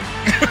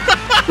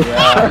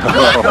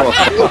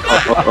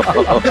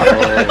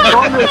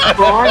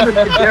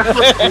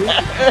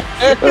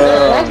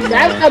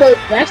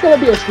 That's gonna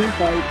be a street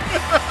fight.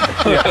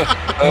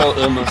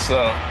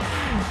 LMSL.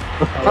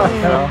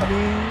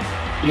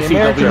 The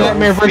American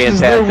Nightmare versus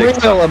the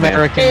real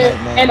American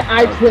Nightmare. And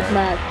I quit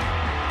match.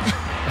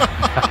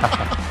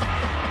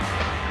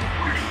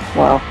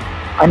 Wow.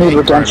 I need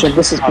redemption.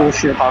 This is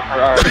bullshit.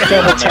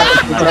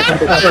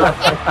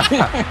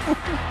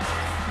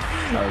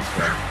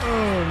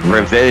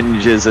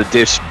 Revenge is a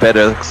dish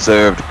better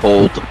served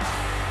cold.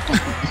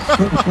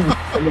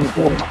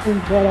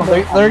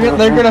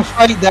 They're gonna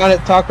fight down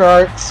at Tucker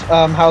Art's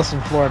house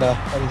in Florida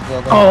that he's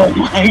building. Oh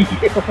my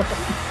god.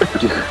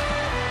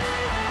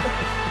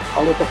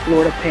 Call it the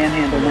Florida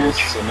Panhandle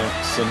match.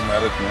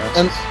 Cinematic match.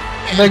 And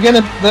they're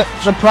gonna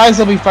the prize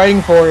they'll be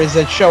fighting for is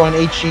that show on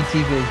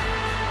HGTV.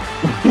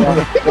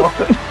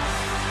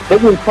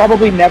 It will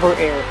probably never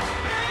air.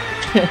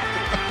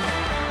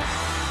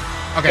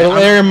 Okay, It'll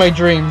air in my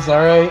dreams,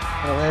 alright?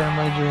 It'll air in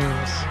my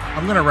dreams.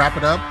 I'm gonna wrap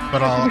it up,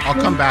 but I'll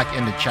come back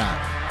into chat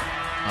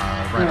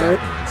right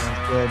afterwards.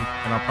 Sounds good.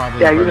 And I'll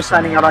probably Yeah, you're just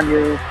signing out on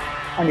your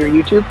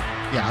YouTube?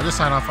 Yeah, I'll just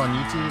sign off on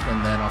YouTube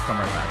and then I'll come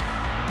right back.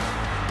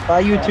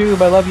 Bye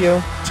YouTube, I love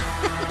you.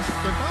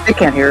 They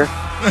can't hear.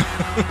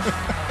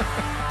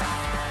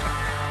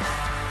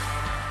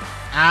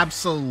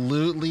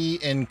 Absolutely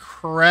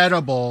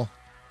incredible.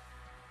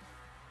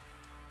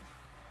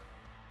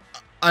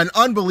 An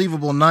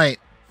unbelievable night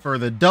for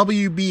the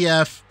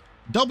WBFPWF,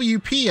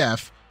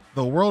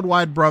 the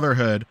Worldwide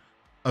Brotherhood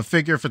of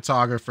Figure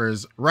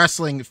Photographers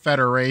Wrestling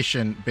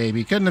Federation,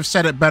 baby. Couldn't have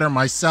said it better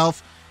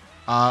myself.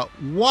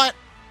 What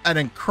an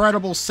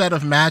incredible set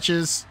of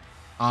matches.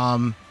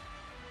 Who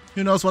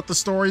knows what the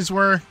stories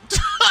were?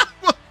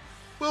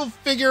 We'll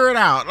figure it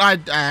out. I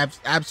have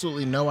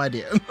absolutely no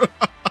idea.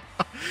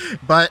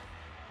 But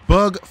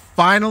Boog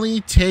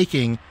finally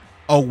taking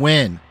a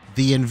win.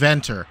 The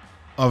inventor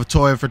of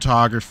toy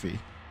photography,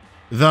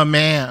 the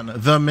man,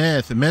 the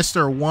myth,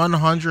 Mr.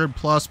 100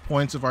 plus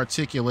points of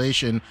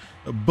articulation,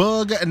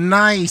 Boog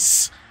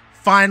Nice,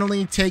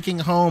 finally taking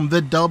home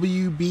the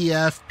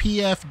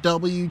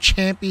WBFPWF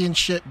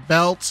championship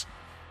belt.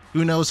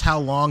 Who knows how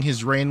long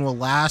his reign will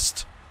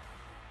last?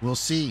 We'll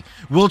see.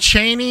 Will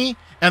Chaney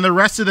and the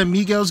rest of the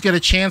Migos get a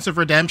chance of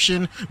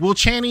redemption? Will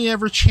Chaney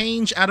ever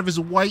change out of his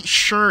white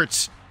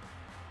shirt?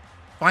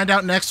 Find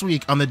out next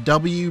week on the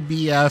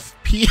WBFPWF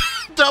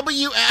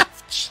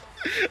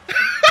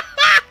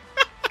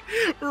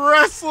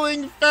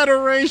Wrestling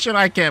Federation.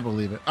 I can't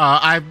believe it.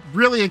 I'm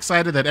really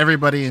excited that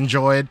everybody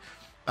enjoyed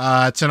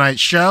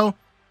tonight's show.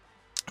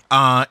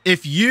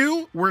 If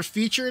you were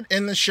featured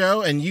in the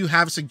show and you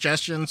have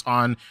suggestions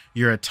on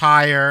your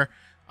attire,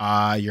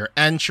 your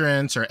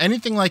entrance, or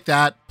anything like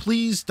that,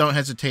 please don't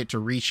hesitate to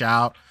reach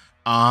out.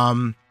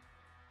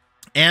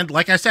 And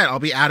like I said, I'll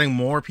be adding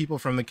more people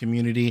from the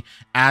community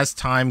as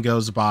time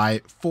goes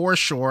by, for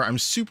sure. I'm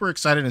super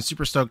excited and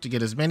super stoked to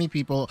get as many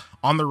people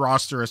on the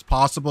roster as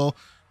possible.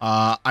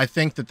 I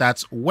think that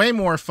that's way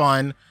more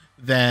fun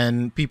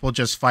than people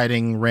just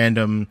fighting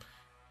random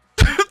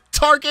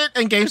Target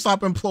and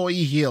GameStop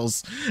employee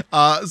heels.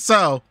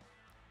 So,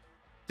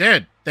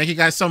 dude, thank you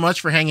guys so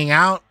much for hanging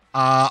out.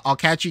 I'll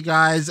catch you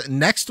guys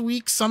next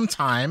week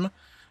sometime.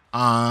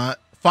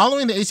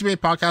 Following the ACBA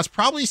podcast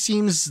probably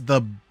seems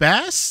the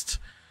best,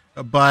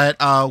 but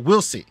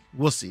we'll see.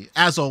 We'll see.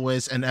 As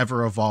always, an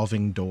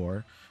ever-evolving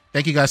door.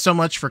 Thank you guys so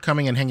much for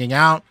coming and hanging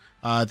out.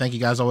 Thank you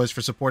guys always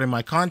for supporting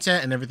my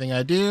content and everything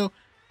I do.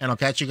 And I'll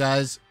catch you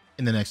guys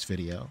in the next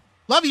video.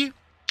 Love you.